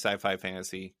so many sci-fi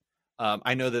fantasy.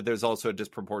 I know that there's also a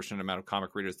disproportionate amount of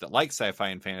comic readers that like sci-fi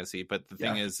and fantasy, but the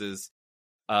thing is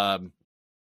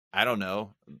I don't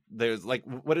know. There's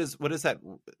what is that?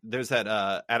 There's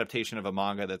that adaptation of a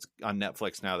manga that's on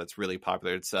Netflix now that's really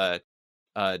popular. It's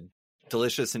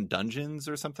Delicious in Dungeons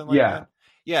or something like that.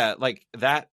 Yeah, like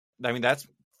that. I mean, that's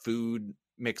food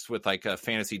mixed with a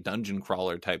fantasy dungeon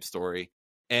crawler type story.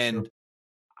 And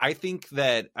I think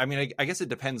that, I mean, I guess it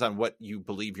depends on what you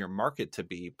believe your market to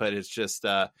be, but it's just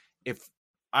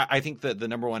I think that the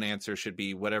number one answer should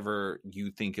be whatever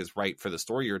you think is right for the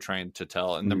story you're trying to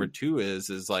tell. And number 2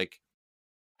 is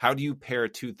how do you pair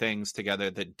 2 things together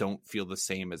that don't feel the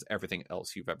same as everything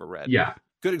else you've ever read? Yeah.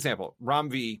 Good example. Ram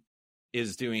V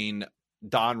is doing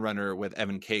Dawn Runner with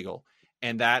Evan Cagle.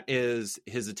 And that is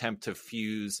his attempt to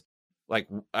fuse Like,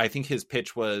 I think his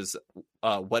pitch was,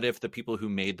 what if the people who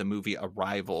made the movie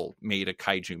Arrival made a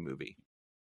kaiju movie?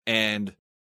 And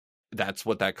that's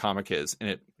what that comic is, and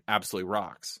it absolutely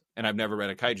rocks. And I've never read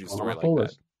a kaiju story like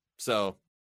that. So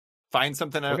find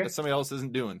something that somebody else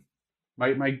isn't doing.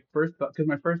 My first thought, because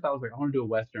my first thought was like, I want to do a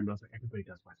Western, but I was like, everybody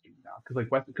does Western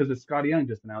now. Because Scotty Young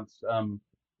just announced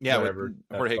whatever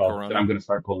Jorge Corona that I'm going to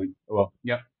start pulling. Well,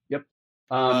 yep.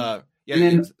 And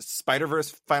then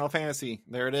Spider-Verse Final Fantasy.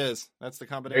 There it is. That's the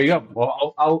combination. There you go.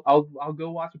 Well, I'll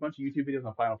go watch a bunch of YouTube videos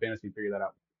on Final Fantasy and figure that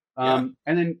out.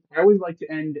 And then I always like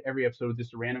to end every episode with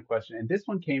just a random question, and this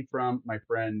one came from my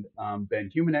friend Ben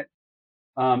Humanet.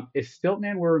 If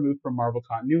Stiltman were removed from Marvel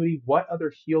continuity, what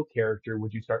other heel character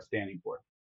would you start standing for?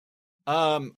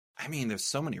 I mean, there's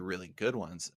so many really good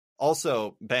ones.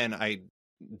 Also, Ben, I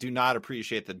do not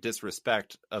appreciate the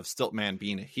disrespect of Stiltman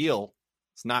being a heel.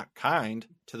 It's not kind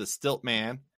to the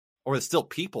Stiltman or the Stilt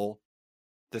people.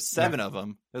 There's 7 of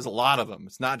them. There's a lot of them.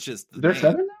 It's not just there's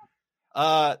 7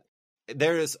 now?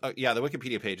 There is the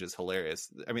Wikipedia page is hilarious.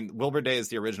 I mean, Wilbur Day is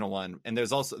the original one, and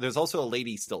there's also a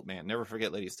Lady Stiltman. Never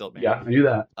forget Lady Stiltman. Yeah, I knew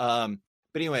that.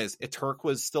 But anyways, Turk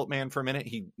was Stiltman for a minute.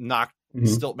 He knocked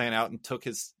Stiltman out and took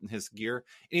his gear.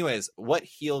 Anyways, what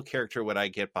heel character would I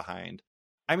get behind?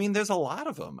 I mean, there's a lot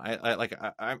of them.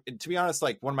 I to be honest,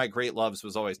 like, one of my great loves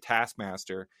was always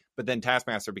Taskmaster, but then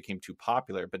Taskmaster became too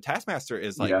popular. But Taskmaster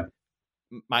is like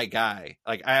my guy.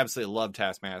 Like, I absolutely love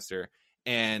Taskmaster,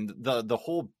 and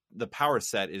the power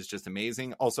set is just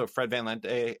amazing. Also, Fred Van Lent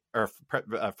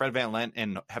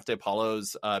and Hefty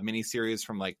Apollo's miniseries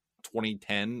from like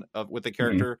 2010 with the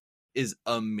character is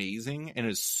amazing and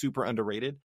is super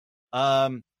underrated.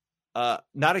 Not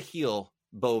a heel,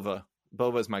 Bova.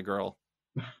 Bova's my girl.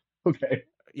 Okay.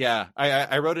 Yeah,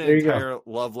 I wrote an entire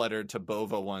love letter to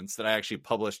Bova once that I actually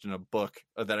published in a book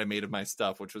that I made of my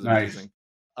stuff, which was amazing.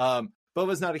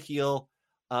 Bova's not a heel.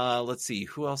 Let's see,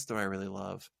 who else do I really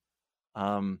love?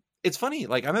 It's funny,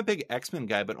 like, I'm a big X-Men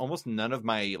guy, but almost none of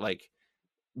my like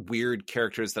weird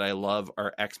characters that I love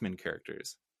are X-Men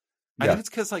characters. I think it's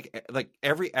because like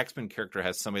every X-Men character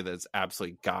has somebody that's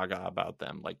absolutely gaga about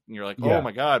them. Like, you're like, oh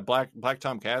my god, Black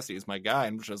Tom Cassidy is my guy,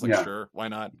 and I'm just like, sure, why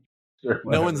not? Sure,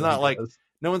 no one's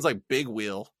like Big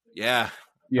Wheel. Yeah.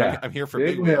 I'm here for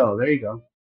Big Wheel. There you go.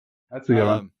 That's a good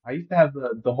one. I used to have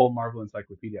the whole Marvel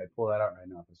encyclopedia. I'd pull that out right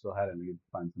now if I still had it, and we could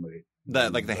find somebody.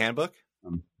 The handbook?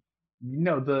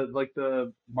 No,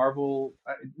 the Marvel,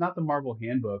 not the Marvel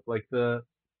handbook, like the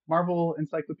Marvel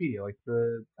encyclopedia, like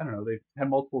I don't know, they had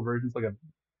multiple versions, like a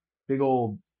big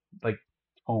old like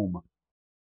tome.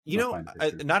 You know,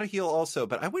 not a heel also,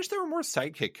 but I wish there were more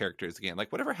sidekick characters again.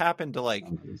 Like, whatever happened to like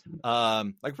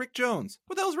Rick Jones?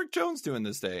 What the hell is Rick Jones doing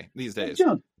these days?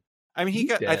 I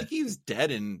mean, I think he was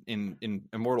dead in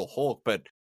Immortal Hulk, but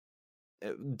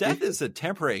death is a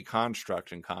temporary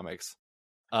construct in comics.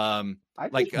 I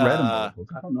read I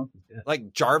don't know if he's dead.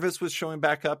 Like, Jarvis was showing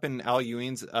back up in Al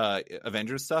Ewing's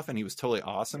Avengers stuff, and he was totally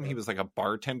awesome. He was like a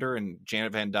bartender in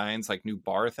Janet Van Dyne's like new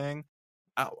bar thing.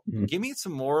 Give me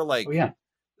some more like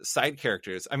side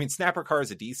characters. I mean, Snapper Carr is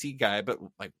a DC guy, but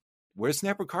like, where's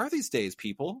Snapper Carr these days,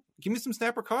 people? Give me some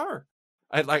Snapper Carr.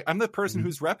 I'm the person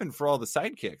who's repping for all the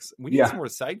sidekicks. We need some more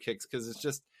sidekicks because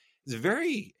it's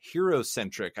very hero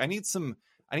centric. I need some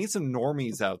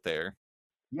normies out there.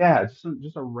 Yeah,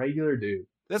 just a regular dude.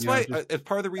 That's why it's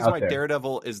part of the reason why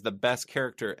Daredevil is the best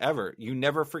character ever. You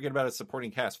never forget about a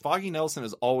supporting cast. Foggy Nelson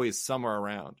is always somewhere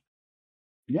around.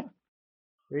 Yeah,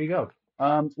 there you go.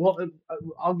 Well,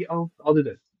 I'll do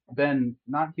this. Ben,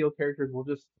 not heel characters.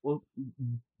 We'll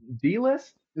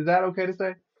D-list. Is that okay to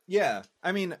say? Yeah,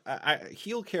 I mean,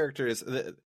 heel characters.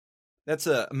 That's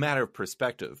a matter of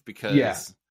perspective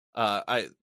because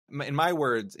in my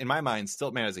mind,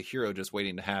 Stiltman is a hero just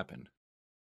waiting to happen.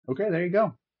 Okay, there you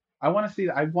go. I want to see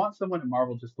that. I want someone at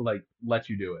Marvel just to like let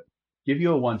you do it, give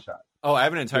you a one shot. Oh, I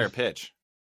have an entire pitch.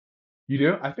 You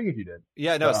do? I figured you did.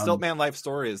 Yeah, no. Stiltman Life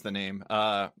Story is the name.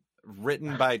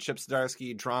 Written by Chip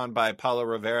Zdarsky, drawn by Paulo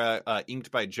Rivera,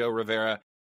 inked by Joe Rivera,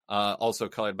 also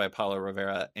colored by Paulo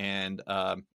Rivera, and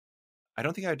I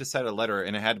don't think I decided a letter,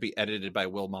 and it had to be edited by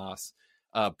Will Moss.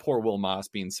 Poor Will Moss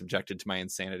being subjected to my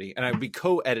insanity, and it would be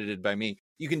co-edited by me.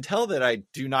 You can tell that I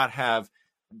do not have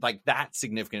like that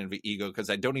significant of an ego because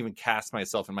I don't even cast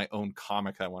myself in my own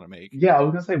comic I want to make. Yeah, I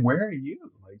was gonna say, where are you?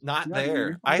 Like, not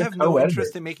there. I have no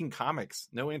interest in making comics.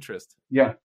 No interest.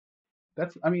 Yeah.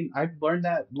 I've learned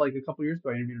that like a couple years ago.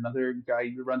 I interviewed another guy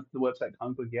who runs the website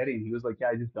Comic Book Yeti, and he was like,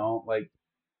 "Yeah, I just don't like.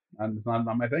 It's not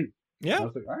my thing." Yeah, and I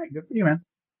was like, "All right, good for you, man."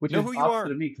 Which is who you opposite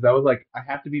are. of me because I was like, I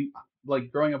have to be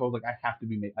like growing up. I was like, I have to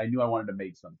be made. I knew I wanted to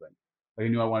make something. Like I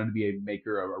knew I wanted to be a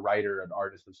maker, a writer, an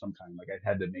artist of some kind. Like I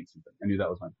had to make something. I knew that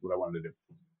was what I wanted to do.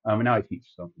 And now I teach,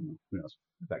 so who knows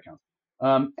if that counts.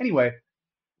 Anyway,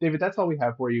 David, that's all we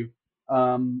have for you.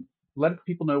 Let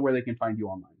people know where they can find you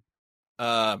online.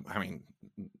 I mean,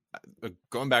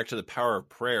 going back to the power of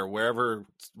prayer, whatever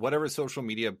social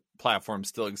media platform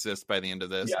still exists by the end of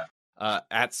this,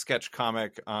 at Sketch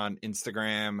Comic on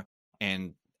Instagram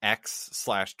and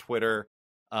X/Twitter,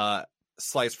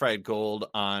 Slice Fried Gold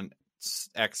on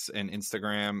X and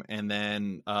Instagram, and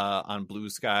then on Blue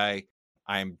Sky,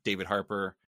 I'm David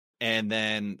Harper. And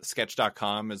then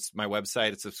sketch.com is my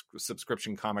website. It's a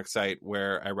subscription comic site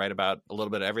where I write about a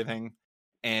little bit of everything.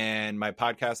 And my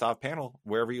podcast Off Panel,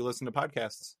 wherever you listen to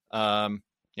podcasts.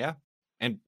 Yeah.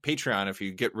 And Patreon if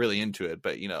you get really into it,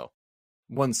 but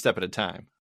one step at a time.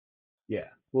 Yeah.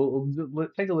 We'll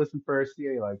take a listen first, see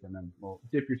how you like, and then we'll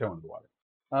dip your toe into the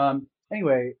water.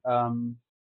 Anyway,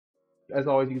 as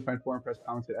always, you can find Foreign Press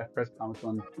Comics at F Press Comics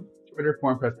on Twitter,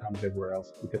 Foreign Press Comics everywhere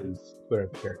else because Twitter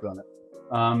has a character on it.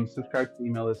 Subscribe to the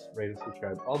email list, rate us,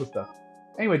 subscribe, all the stuff.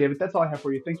 Anyway, David, that's all I have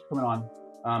for you. Thanks for coming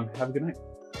on. Have a good night.